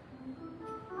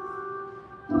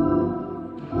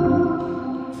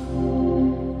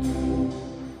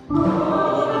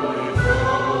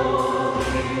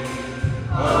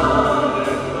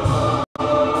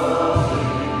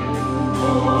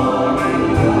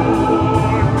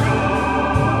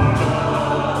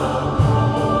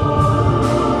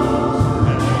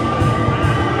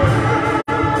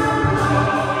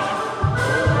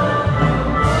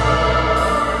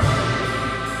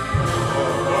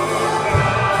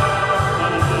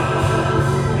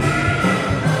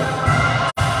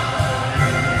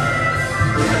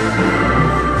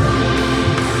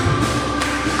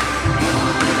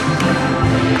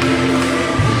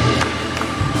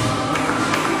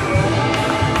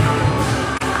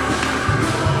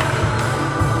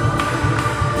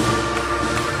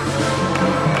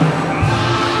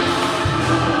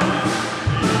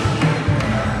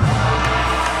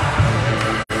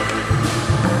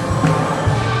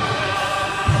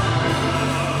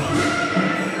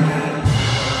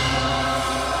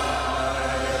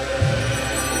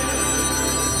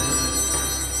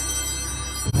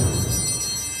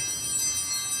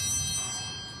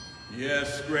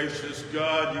 Yes, gracious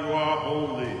God, you are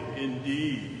holy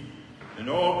indeed, and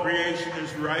all creation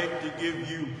is right to give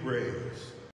you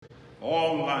praise.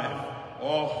 All life,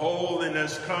 all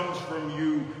holiness comes from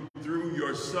you through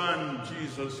your Son,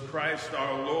 Jesus Christ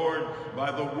our Lord, by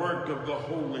the work of the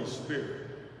Holy Spirit.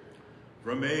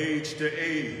 From age to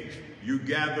age, you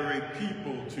gather a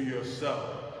people to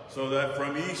yourself, so that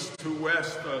from east to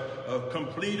west a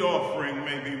complete offering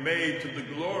may be made to the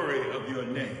glory of your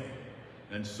name.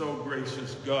 And so,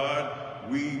 gracious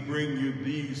God, we bring you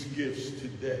these gifts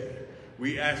today.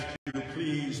 We ask you to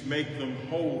please make them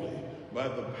holy by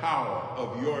the power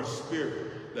of your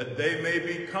Spirit, that they may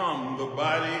become the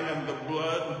body and the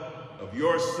blood of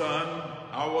your Son,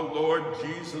 our Lord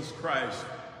Jesus Christ,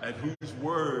 at whose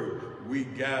word we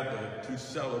gather to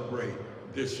celebrate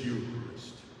this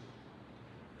Eucharist.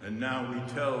 And now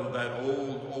we tell that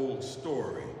old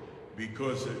story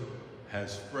because it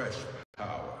has fresh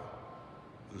power.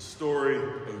 The story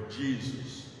of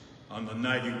Jesus on the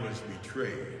night he was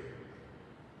betrayed.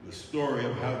 The story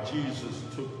of how Jesus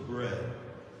took bread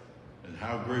and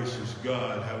how, gracious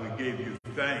God, how he gave you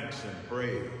thanks and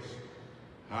praise.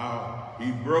 How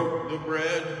he broke the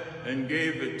bread and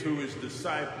gave it to his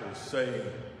disciples, saying,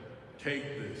 "Take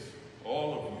this,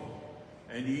 all of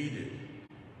you, and eat it,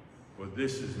 for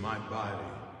this is my body,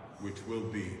 which will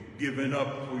be given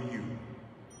up for you."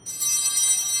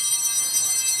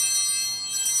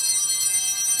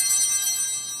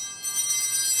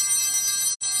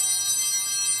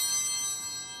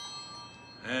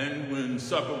 And when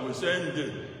supper was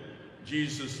ended,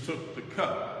 Jesus took the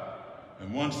cup,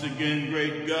 And once again,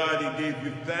 great God, he gave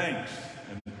you thanks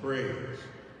and praise.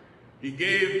 He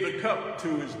gave the cup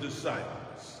to his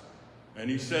disciples, and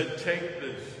he said, "Take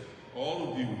this,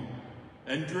 all of you,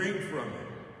 and drink from it.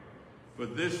 For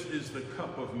this is the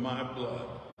cup of my blood,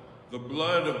 the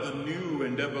blood of the new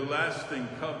and everlasting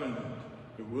covenant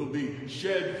that will be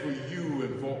shed for you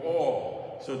and for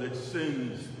all, so that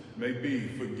sins may be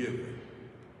forgiven."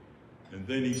 And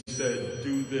then he said,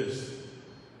 "Do this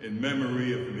in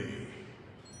memory of me."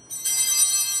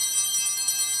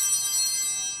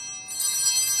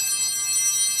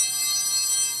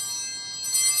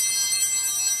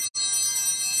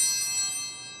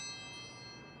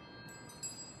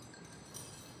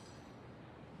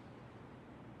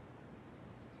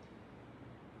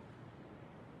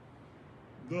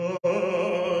 The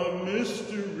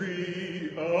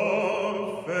mystery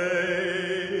of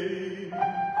faith.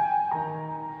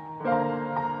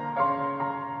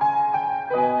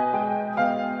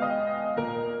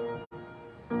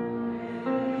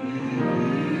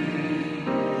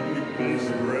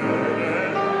 This bread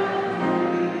and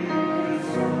this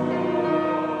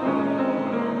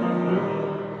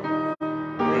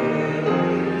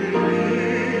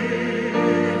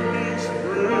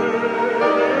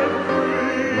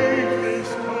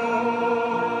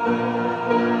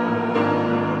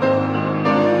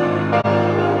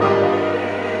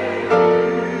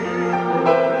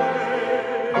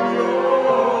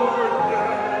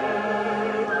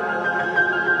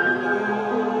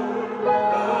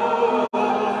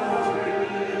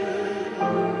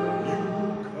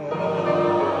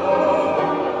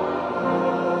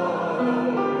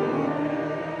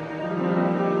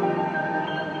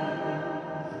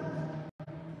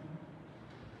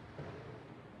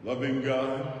Loving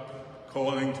God,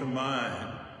 calling to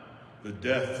mind the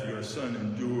death your Son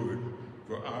endured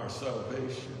for our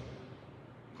salvation,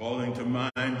 calling to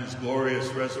mind his glorious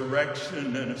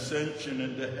resurrection and ascension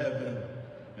into heaven,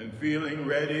 and feeling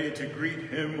ready to greet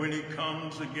him when he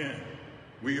comes again,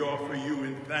 we offer you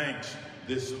in thanks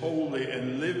this holy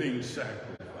and living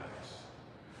sacrifice.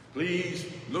 Please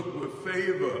look with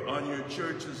favor on your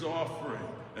church's offering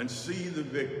and see the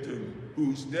victim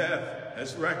whose death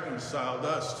has reconciled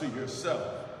us to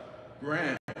yourself.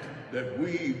 Grant that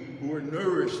we who are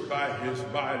nourished by his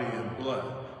body and blood,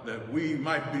 that we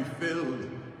might be filled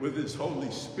with his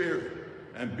Holy Spirit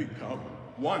and become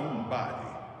one body,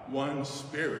 one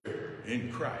spirit in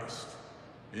Christ.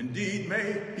 Indeed,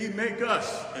 may he make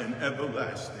us an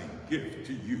everlasting gift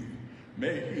to you.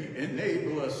 May he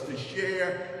enable us to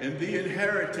share in the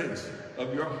inheritance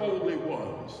of your holy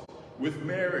ones, with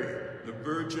Mary, the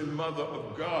Virgin Mother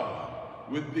of God,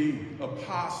 with the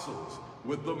apostles,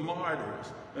 with the martyrs,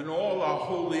 and all our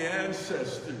holy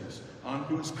ancestors on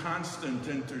whose constant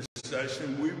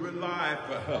intercession we rely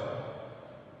for help.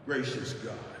 Gracious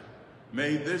God,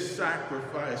 may this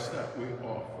sacrifice that we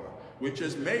offer, which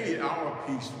has made our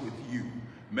peace with you,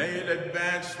 may it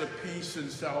advance the peace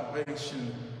and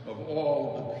salvation of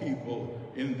all the people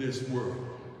in this world.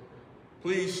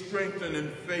 Please strengthen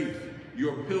in faith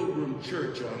your pilgrim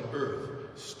church on earth.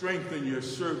 Strengthen your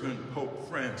servant Pope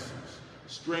Francis.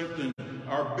 Strengthen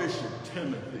our Bishop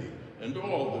Timothy and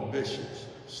all the bishops.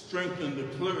 Strengthen the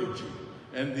clergy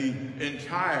and the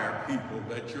entire people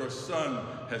that your Son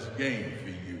has gained for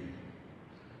you.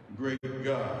 Great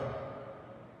God,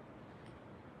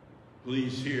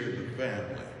 please hear the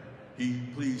family.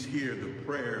 Please hear the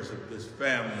prayers of this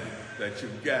family that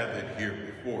you've gathered here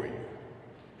before you.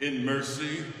 In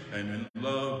mercy and in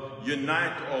love,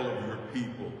 unite all of your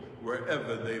people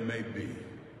wherever they may be.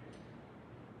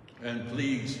 And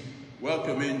please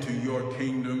welcome into your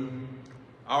kingdom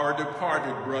our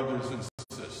departed brothers and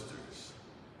sisters,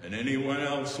 and anyone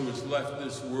else who has left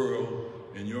this world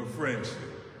in your friendship.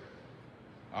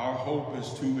 Our hope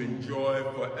is to enjoy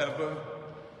forever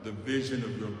the vision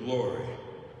of your glory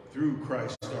through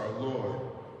Christ our Lord,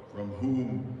 from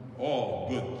whom all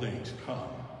good things come.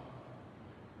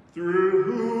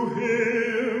 Through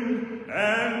him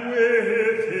and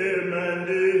with him and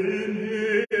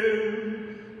in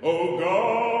him, O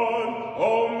God,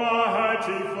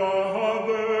 Almighty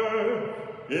Father,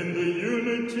 in the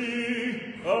unity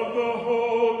of the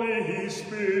Holy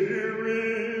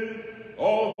Spirit,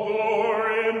 all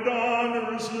glory and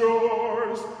honor is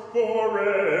yours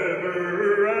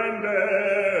forever and ever.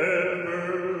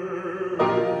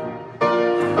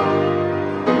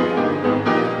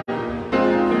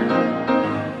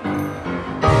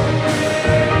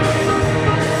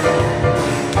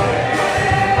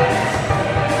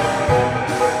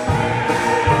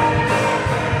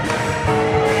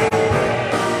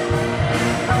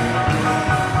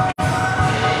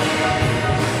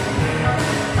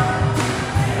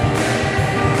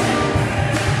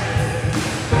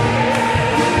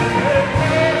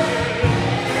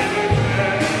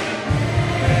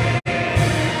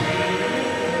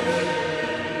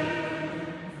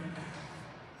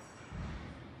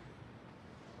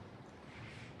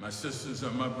 sisters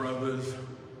and my brothers,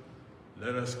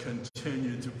 let us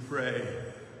continue to pray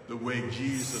the way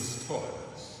Jesus taught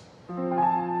us.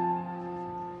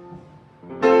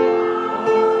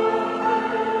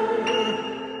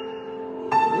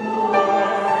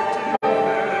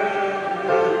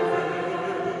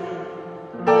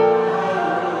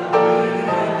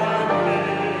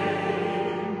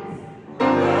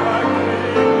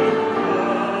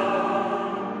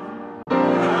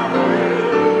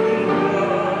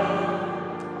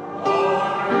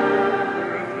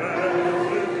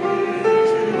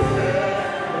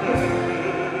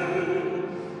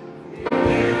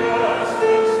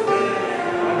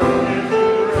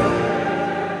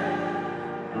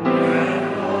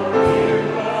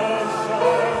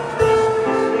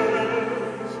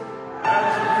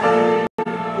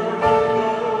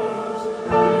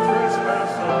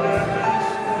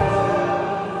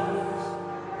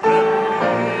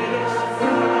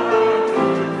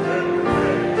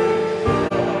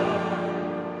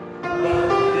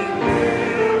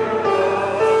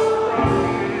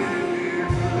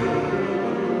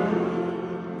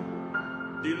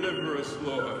 Deliver us,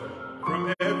 Lord,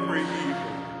 from every evil,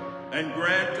 and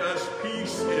grant us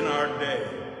peace in our day.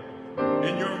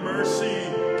 In your mercy,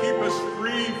 keep us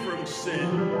free from sin,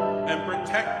 and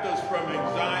protect us from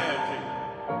anxiety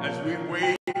as we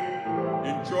wait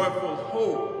in joyful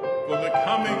hope for the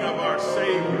coming of our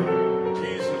Savior,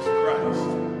 Jesus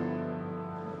Christ.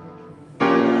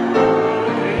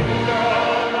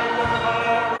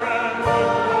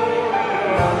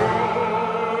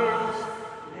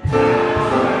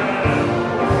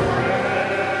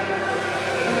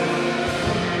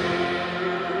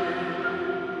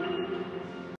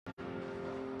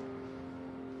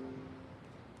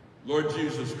 Lord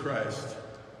Jesus Christ,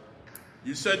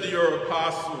 you said to your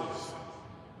apostles,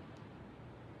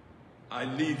 I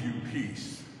leave you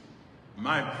peace.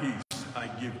 My peace I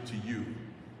give to you.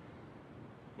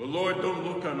 Well, Lord, don't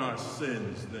look on our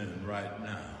sins then right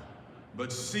now,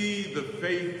 but see the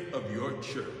faith of your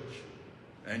church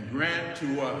and grant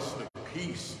to us the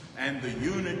peace and the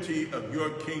unity of your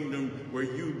kingdom where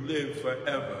you live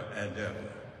forever and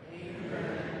ever.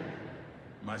 Amen.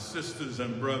 My sisters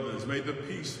and brothers, may the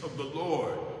peace of the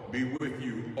Lord be with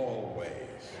you always.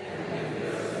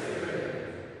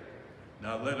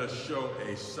 Now let us show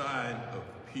a sign of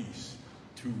peace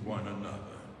to one another.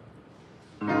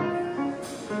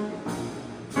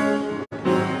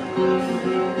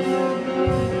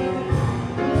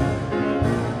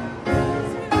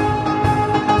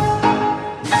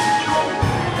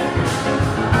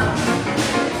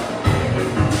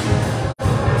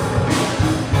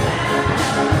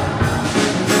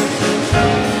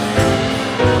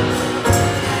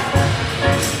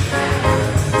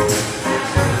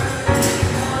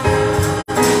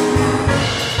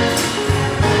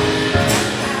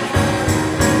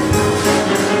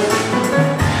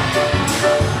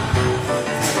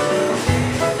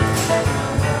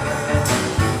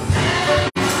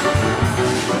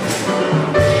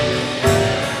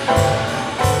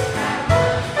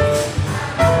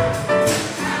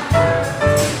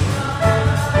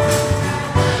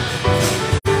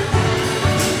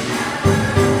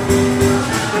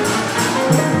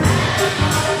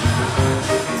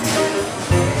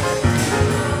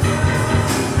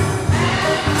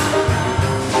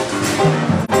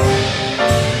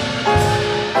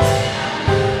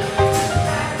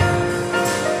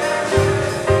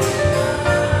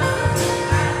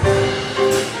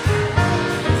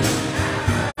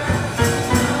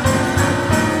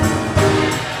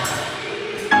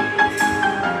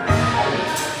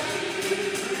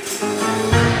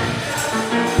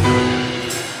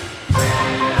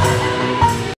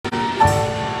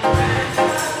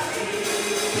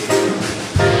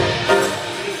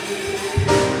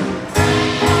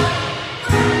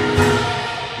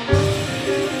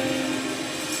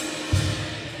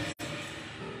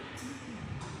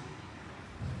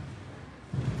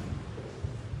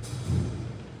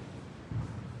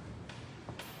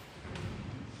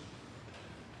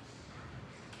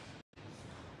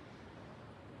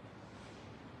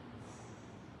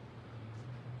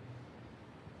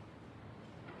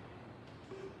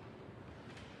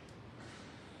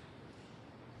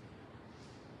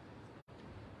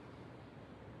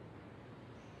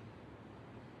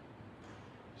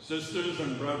 Sisters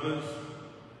and brothers,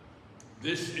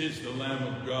 this is the Lamb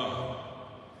of God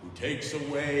who takes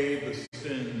away the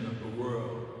sin of the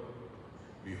world.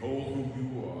 Behold who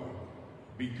you are.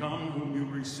 Become whom you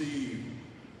receive.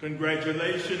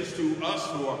 Congratulations to us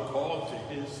who are called to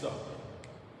his supper.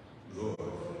 Lord.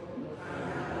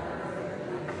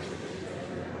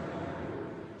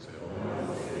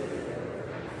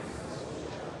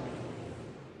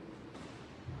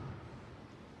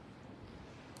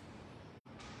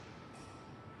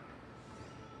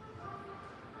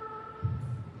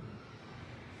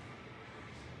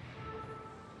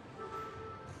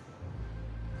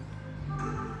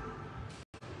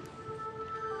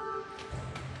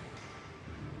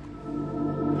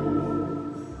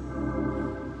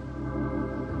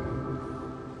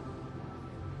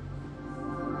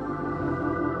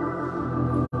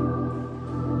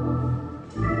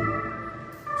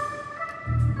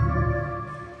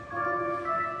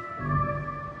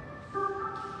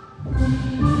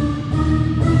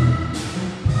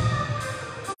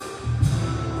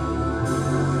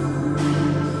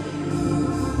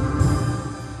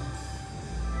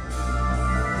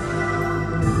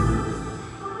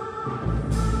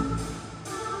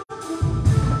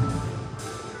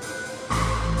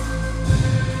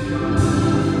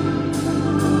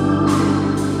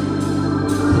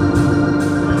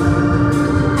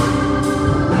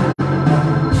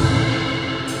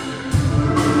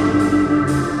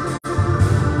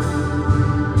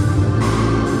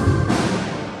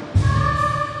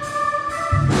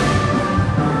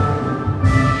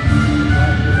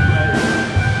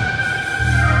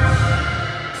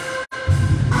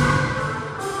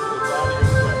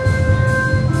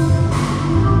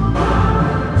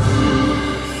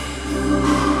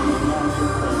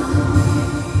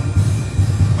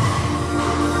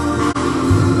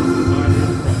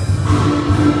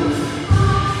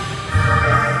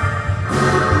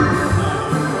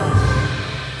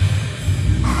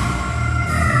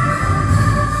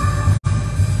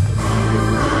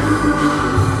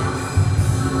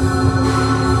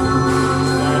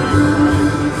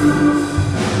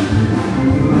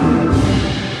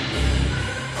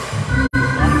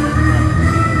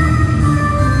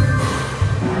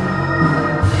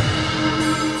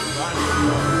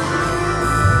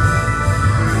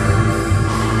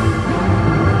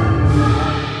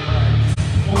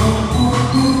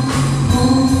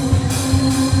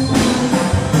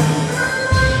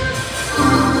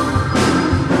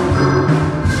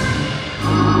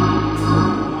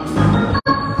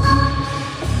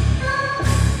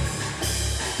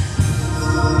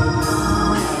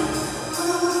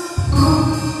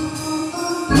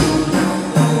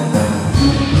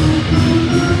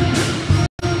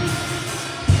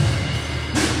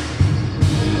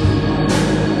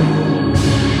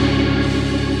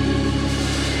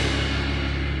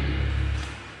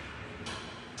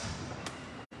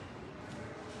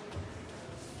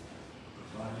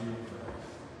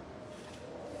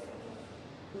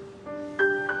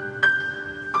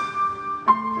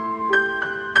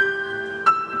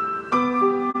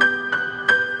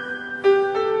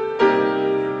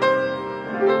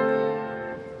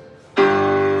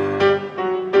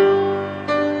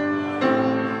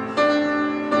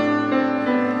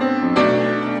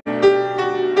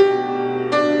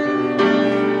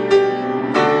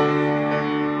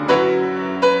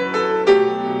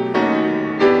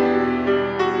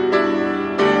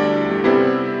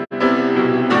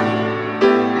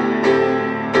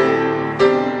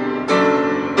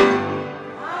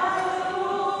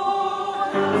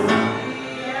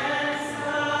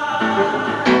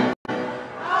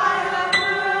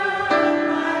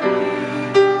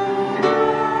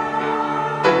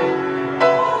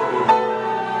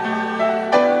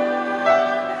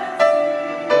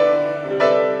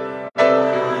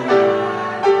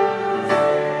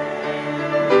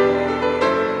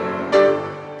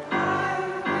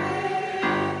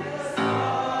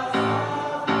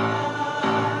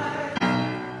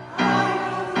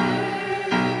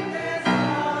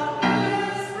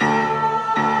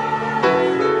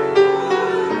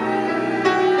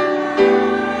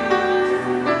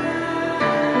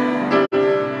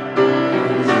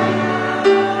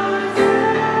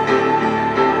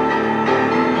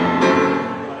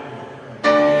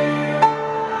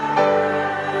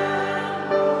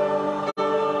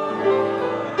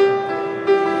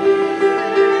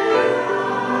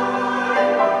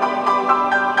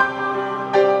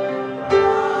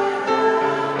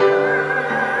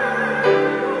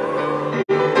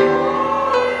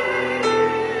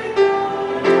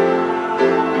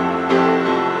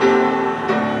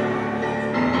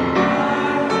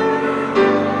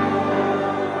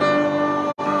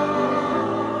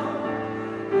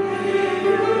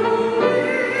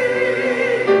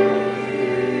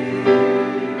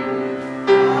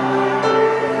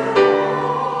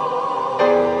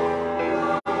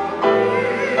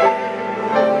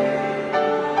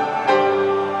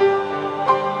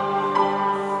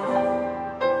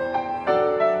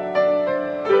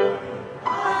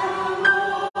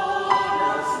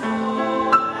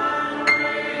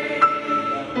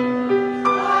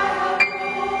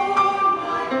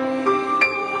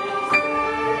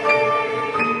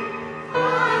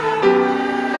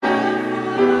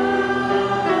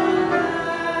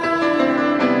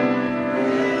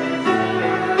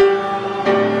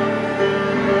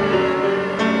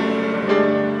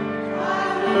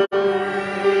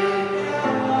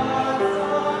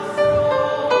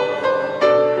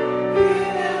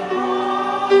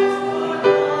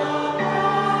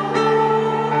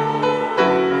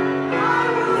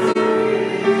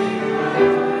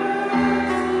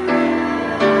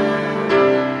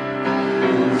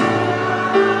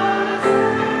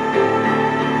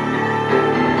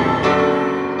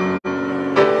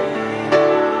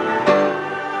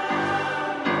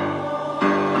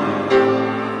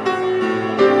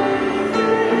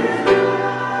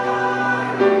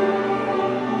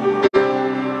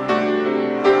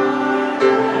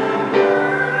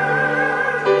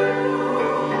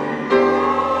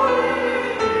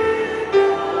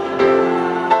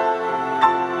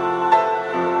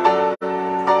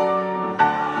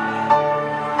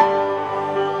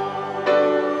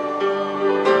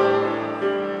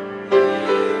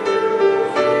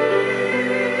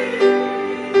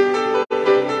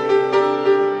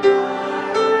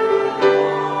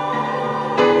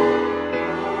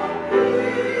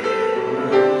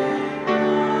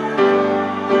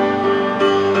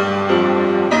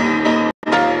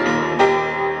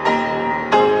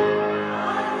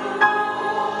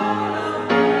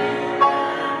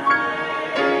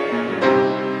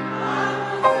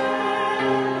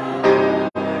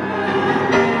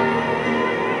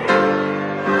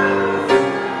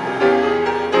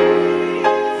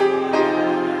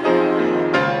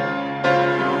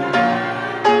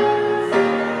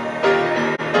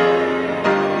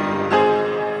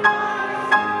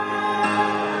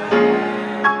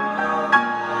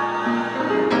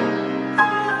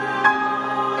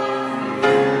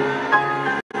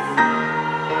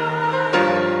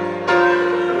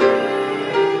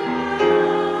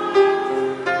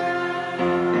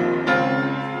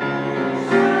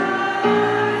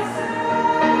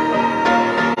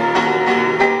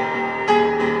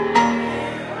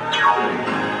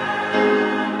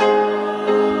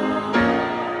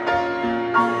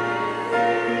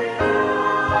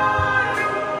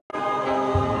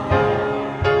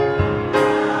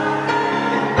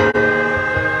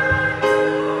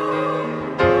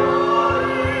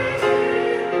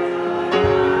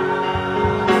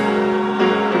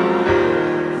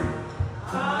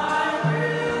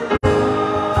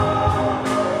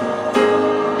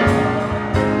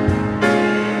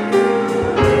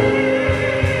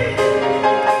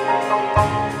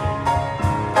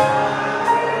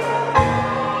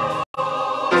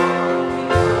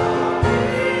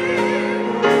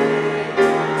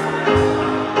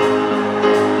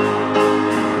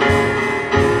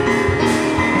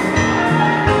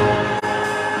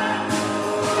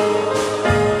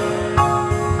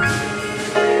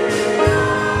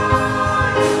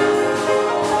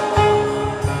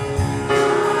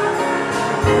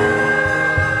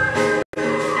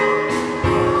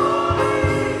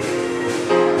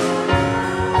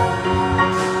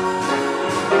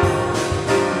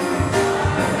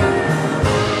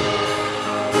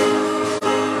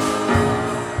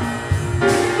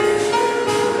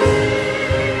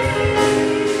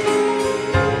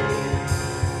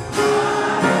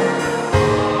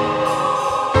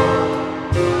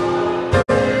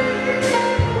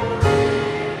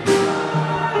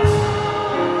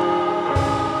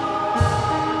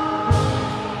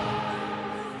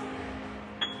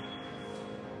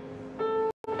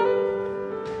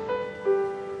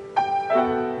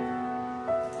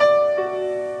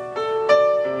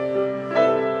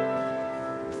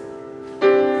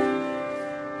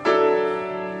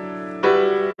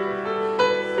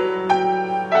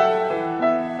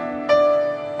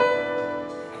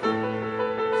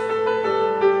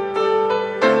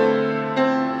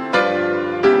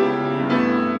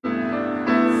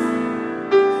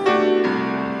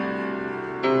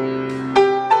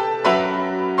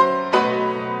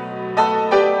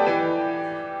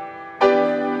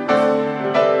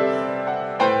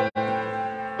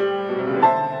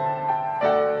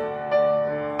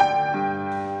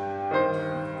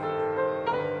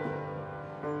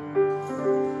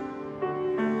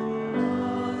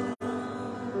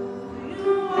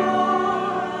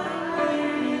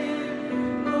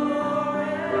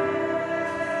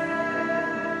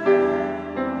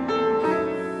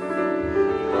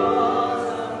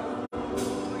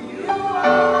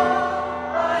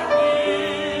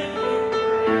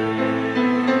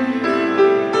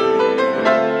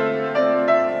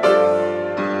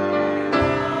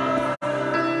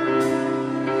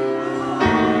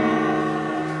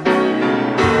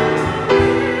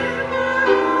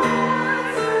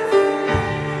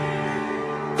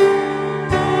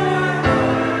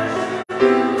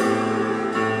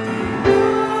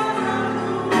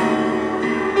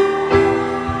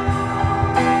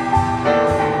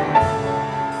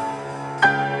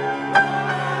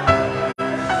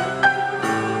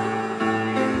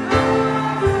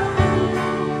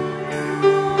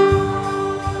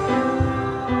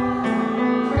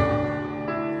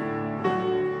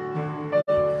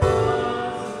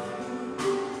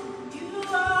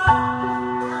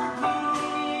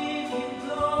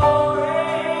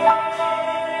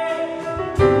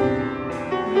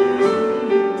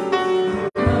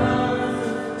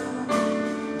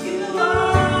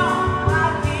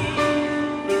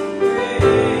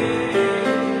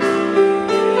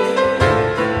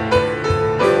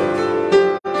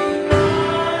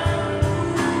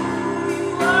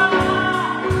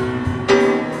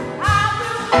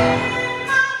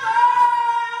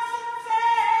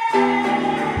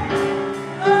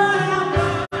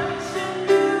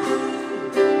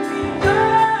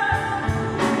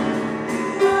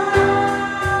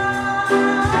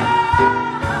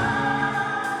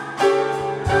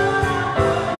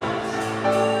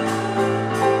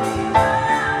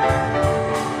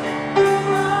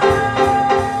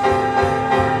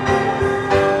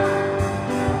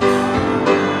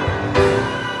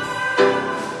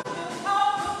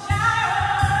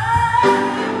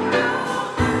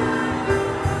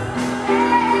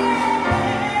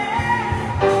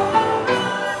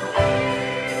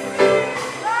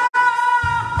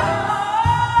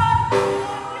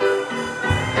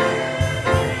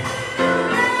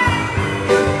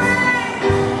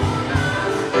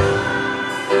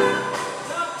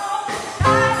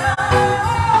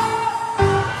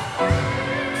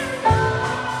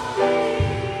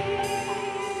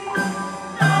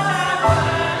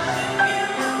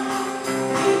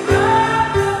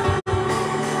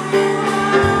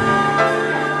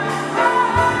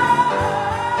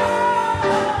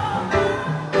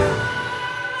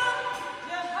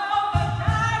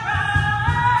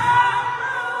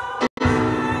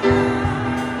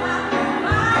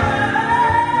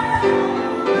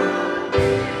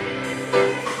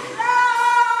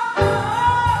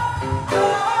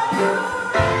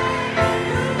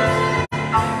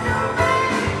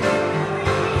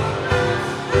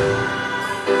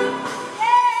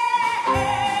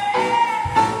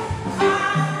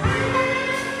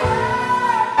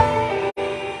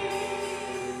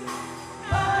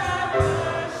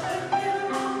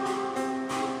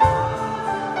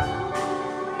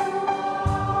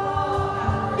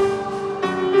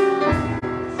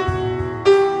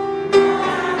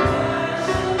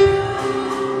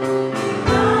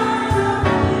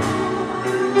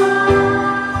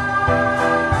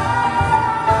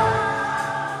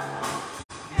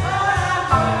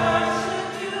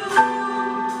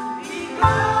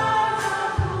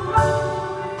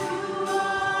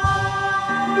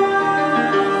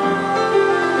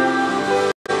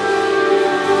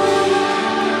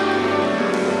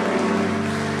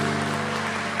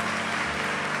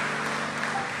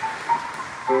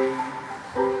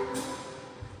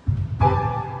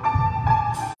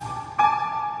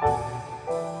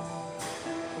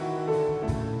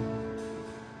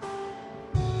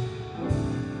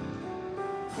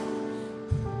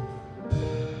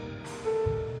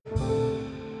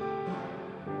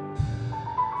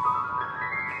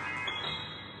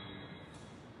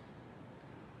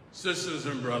 Sisters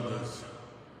and brothers,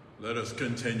 let us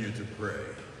continue to pray.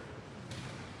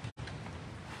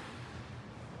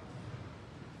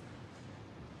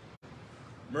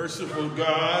 Merciful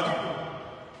God,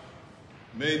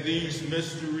 may these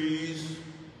mysteries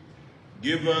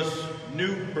give us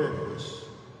new purpose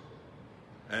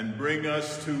and bring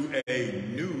us to a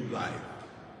new life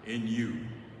in you.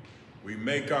 We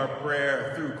make our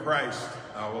prayer through Christ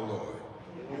our Lord.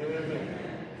 Amen.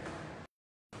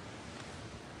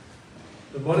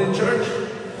 Good morning, church.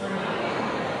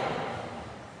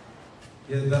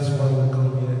 Yeah, that's why we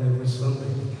come here every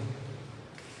Sunday,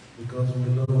 because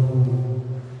we know who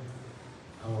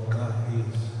our God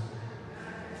is.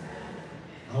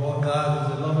 Our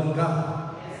God is a loving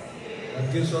God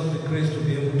that gives us the grace to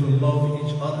be able to love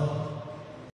each other.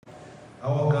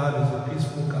 Our God is a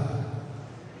peaceful God.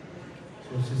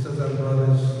 So sisters and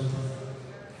brothers,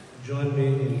 join me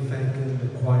in thanking the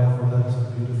choir for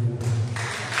that beautiful work.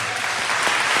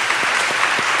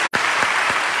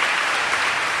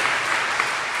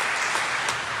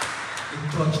 It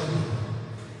touched me.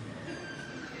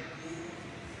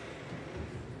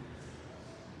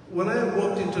 When I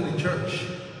walked into the church,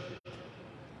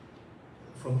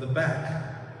 from the back,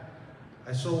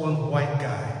 I saw one white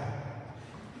guy.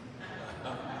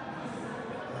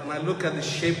 And I look at the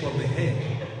shape of the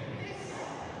head.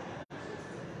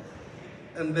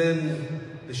 And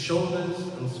then the shoulders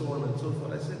and so on and so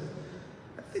forth. I said,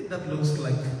 I think that looks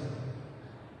like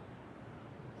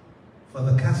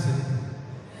Father Cassidy.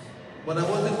 But I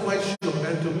wasn't quite sure.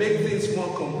 And to make things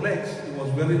more complex, he was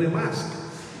wearing a mask.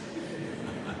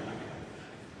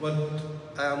 But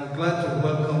I am glad to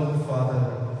welcome Father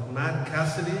Matt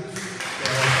Cassidy.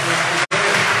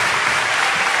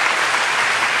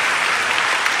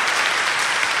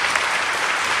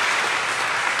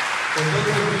 For those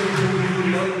of you who do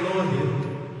not know him,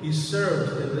 he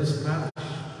served in this parish,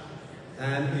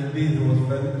 and indeed he was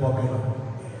very popular.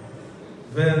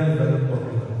 Very, very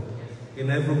popular in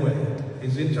every way.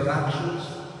 His interactions,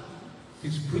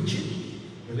 his preaching,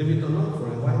 believe it or not, for a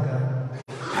white guy,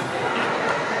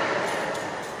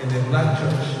 in a black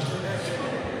church.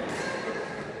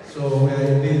 So we are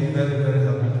indeed very, very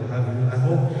happy to have you. I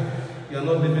hope you are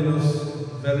not leaving us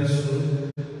very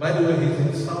soon. By the way, he's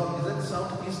in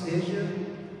Southeast Asia?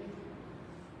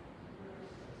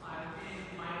 I'm in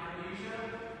Micronesia.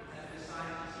 I've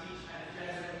decided to teach at a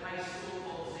Jesuit high school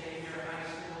called Xavier High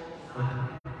School, not in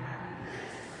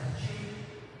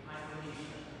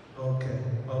Micronesia.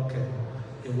 Okay.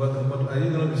 You're welcome. But are you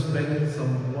going to be spending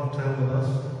some more time with us?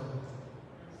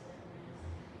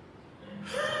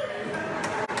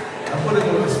 I put him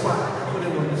on the spot. I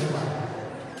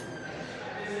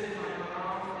visited my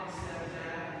mom and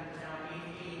stepdad around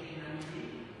 18 and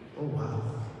 19. Oh, wow.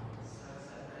 So I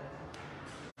said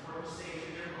that work stage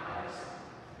in their lives,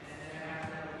 and then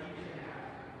after that, a week and a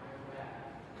half, I go back.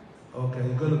 Okay,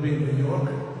 you're going to be in New York?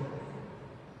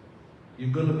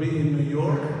 You're going to be in New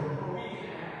York?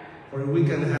 For a week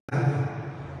and a half.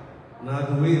 Now,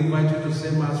 do we invite you to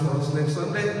say Mass for us next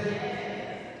Sunday?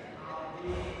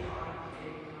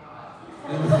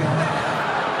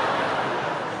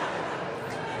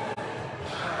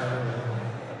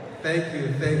 Thank you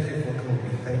for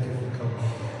coming. Thank you for coming.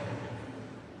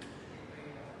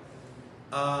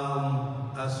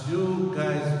 As you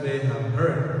guys may have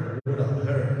heard,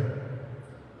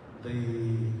 the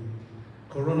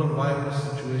coronavirus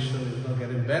situation is not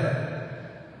getting better.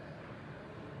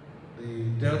 The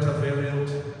Delta variant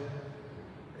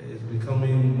is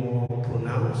becoming more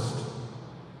pronounced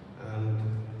and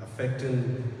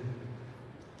affecting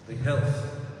the health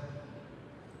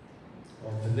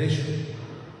of the nation.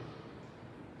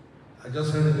 I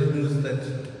just heard in the news that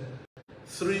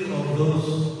 3 of those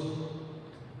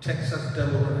Texas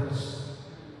Democrats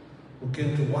who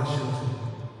came to Washington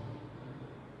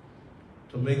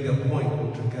to make their point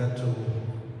with regard to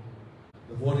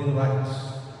the voting rights,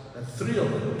 that 3 of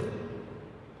them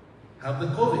have the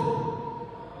COVID.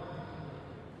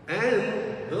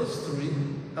 And those 3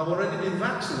 have already been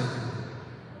vaccinated.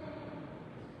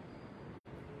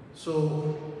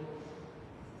 So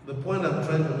the point I'm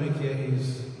trying to make here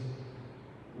is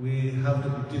we have to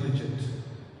be diligent.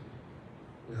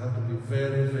 We have to be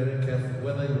very, very careful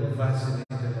whether you are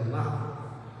vaccinated or not.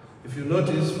 If you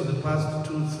notice, for the past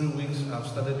 2-3 weeks, I've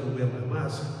started to wear my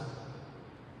mask,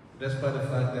 despite the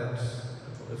fact that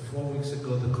 4 weeks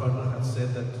ago the cardinal had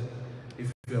said that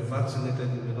if you are vaccinated,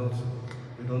 you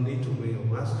don't need to wear your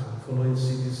mask, following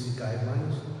CDC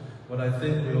guidelines. But I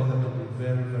think we all have to be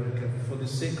very, very careful for the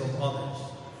sake of others,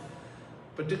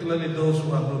 particularly those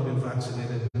who have not been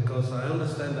vaccinated, because I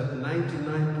understand that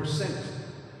 99%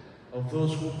 of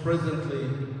those who presently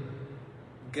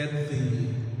get the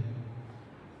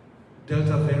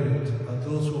Delta variant are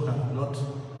those who have not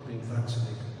been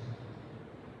vaccinated.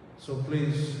 So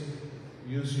please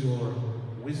use your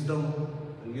wisdom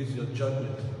and use your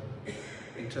judgment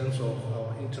in terms of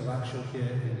our interaction here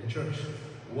in the church.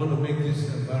 We want to make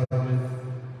this environment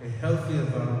a healthy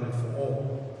environment for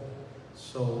all.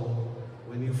 So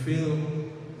when you feel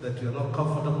that you're not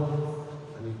comfortable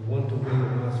and you want to wear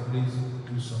a mask, please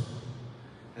do so.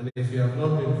 And if you have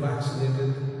not been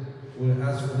vaccinated, we'll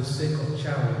ask for the sake of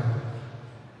charity.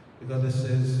 Because it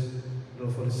says, you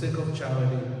know, for the sake of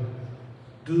charity,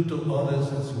 do to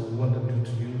others as you want to do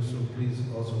to you, so please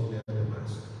also wear the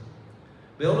mask.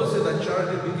 They always say that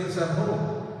charity begins at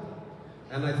home.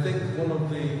 And I think one of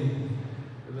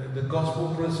the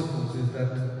gospel principles is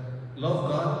that love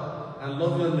God and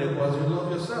love your neighbor as you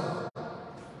love yourself.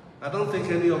 I don't think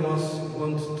any of us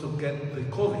want to get the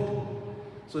COVID.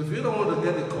 So if you don't want to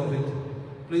get the COVID,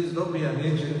 please don't be an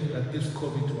agent that gives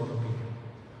COVID to other people.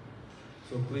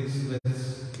 So please,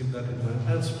 let's keep that in mind.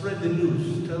 And spread the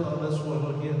news. Tell others who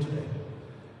are not here today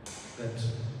that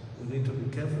we need to be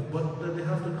careful, but that they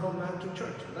have to come back to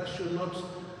church. That should not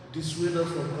dissuade us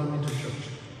from coming to church.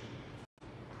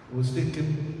 We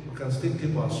can still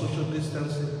keep our social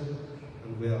distancing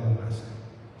and wear our mask.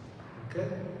 Okay?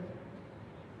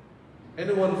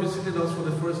 Anyone visiting us for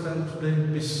the first time today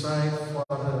beside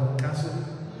Father Cassidy?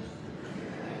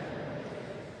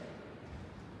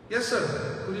 Yes,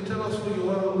 sir. Could you tell us who you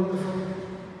are and where you're from?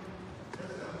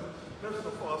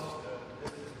 Mr. Foster,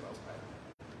 this is my wife.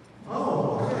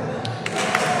 Oh, okay.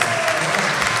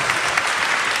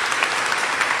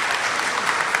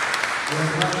 We're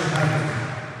glad to have you.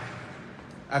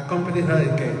 Accompany her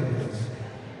again, please.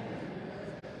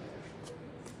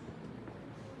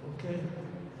 Okay.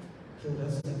 So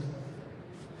that's it.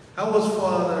 How was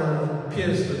Father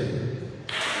Pierce today?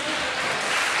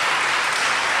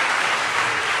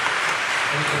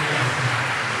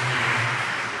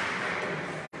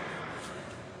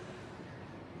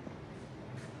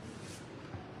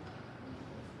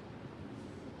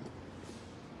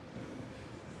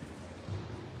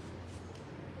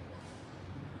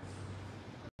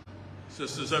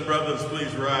 Sisters and brothers,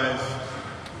 please rise.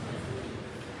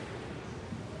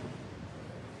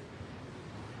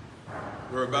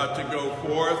 We're about to go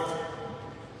forth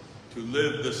to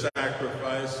live the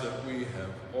sacrifice that we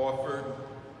have offered,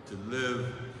 to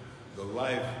live the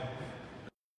life.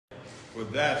 For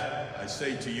that, I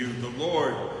say to you, the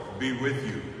Lord be with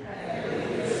you.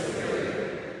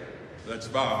 Let's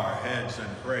bow our heads and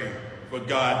pray for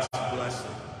God's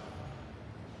blessing.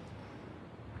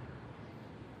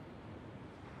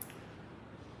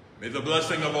 May the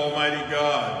blessing of Almighty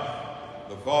God,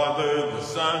 the Father, the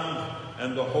Son,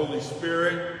 and the Holy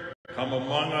Spirit come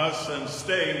among us and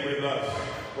stay with us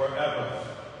forever.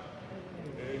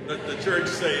 Let the church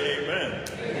say amen.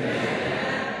 Amen.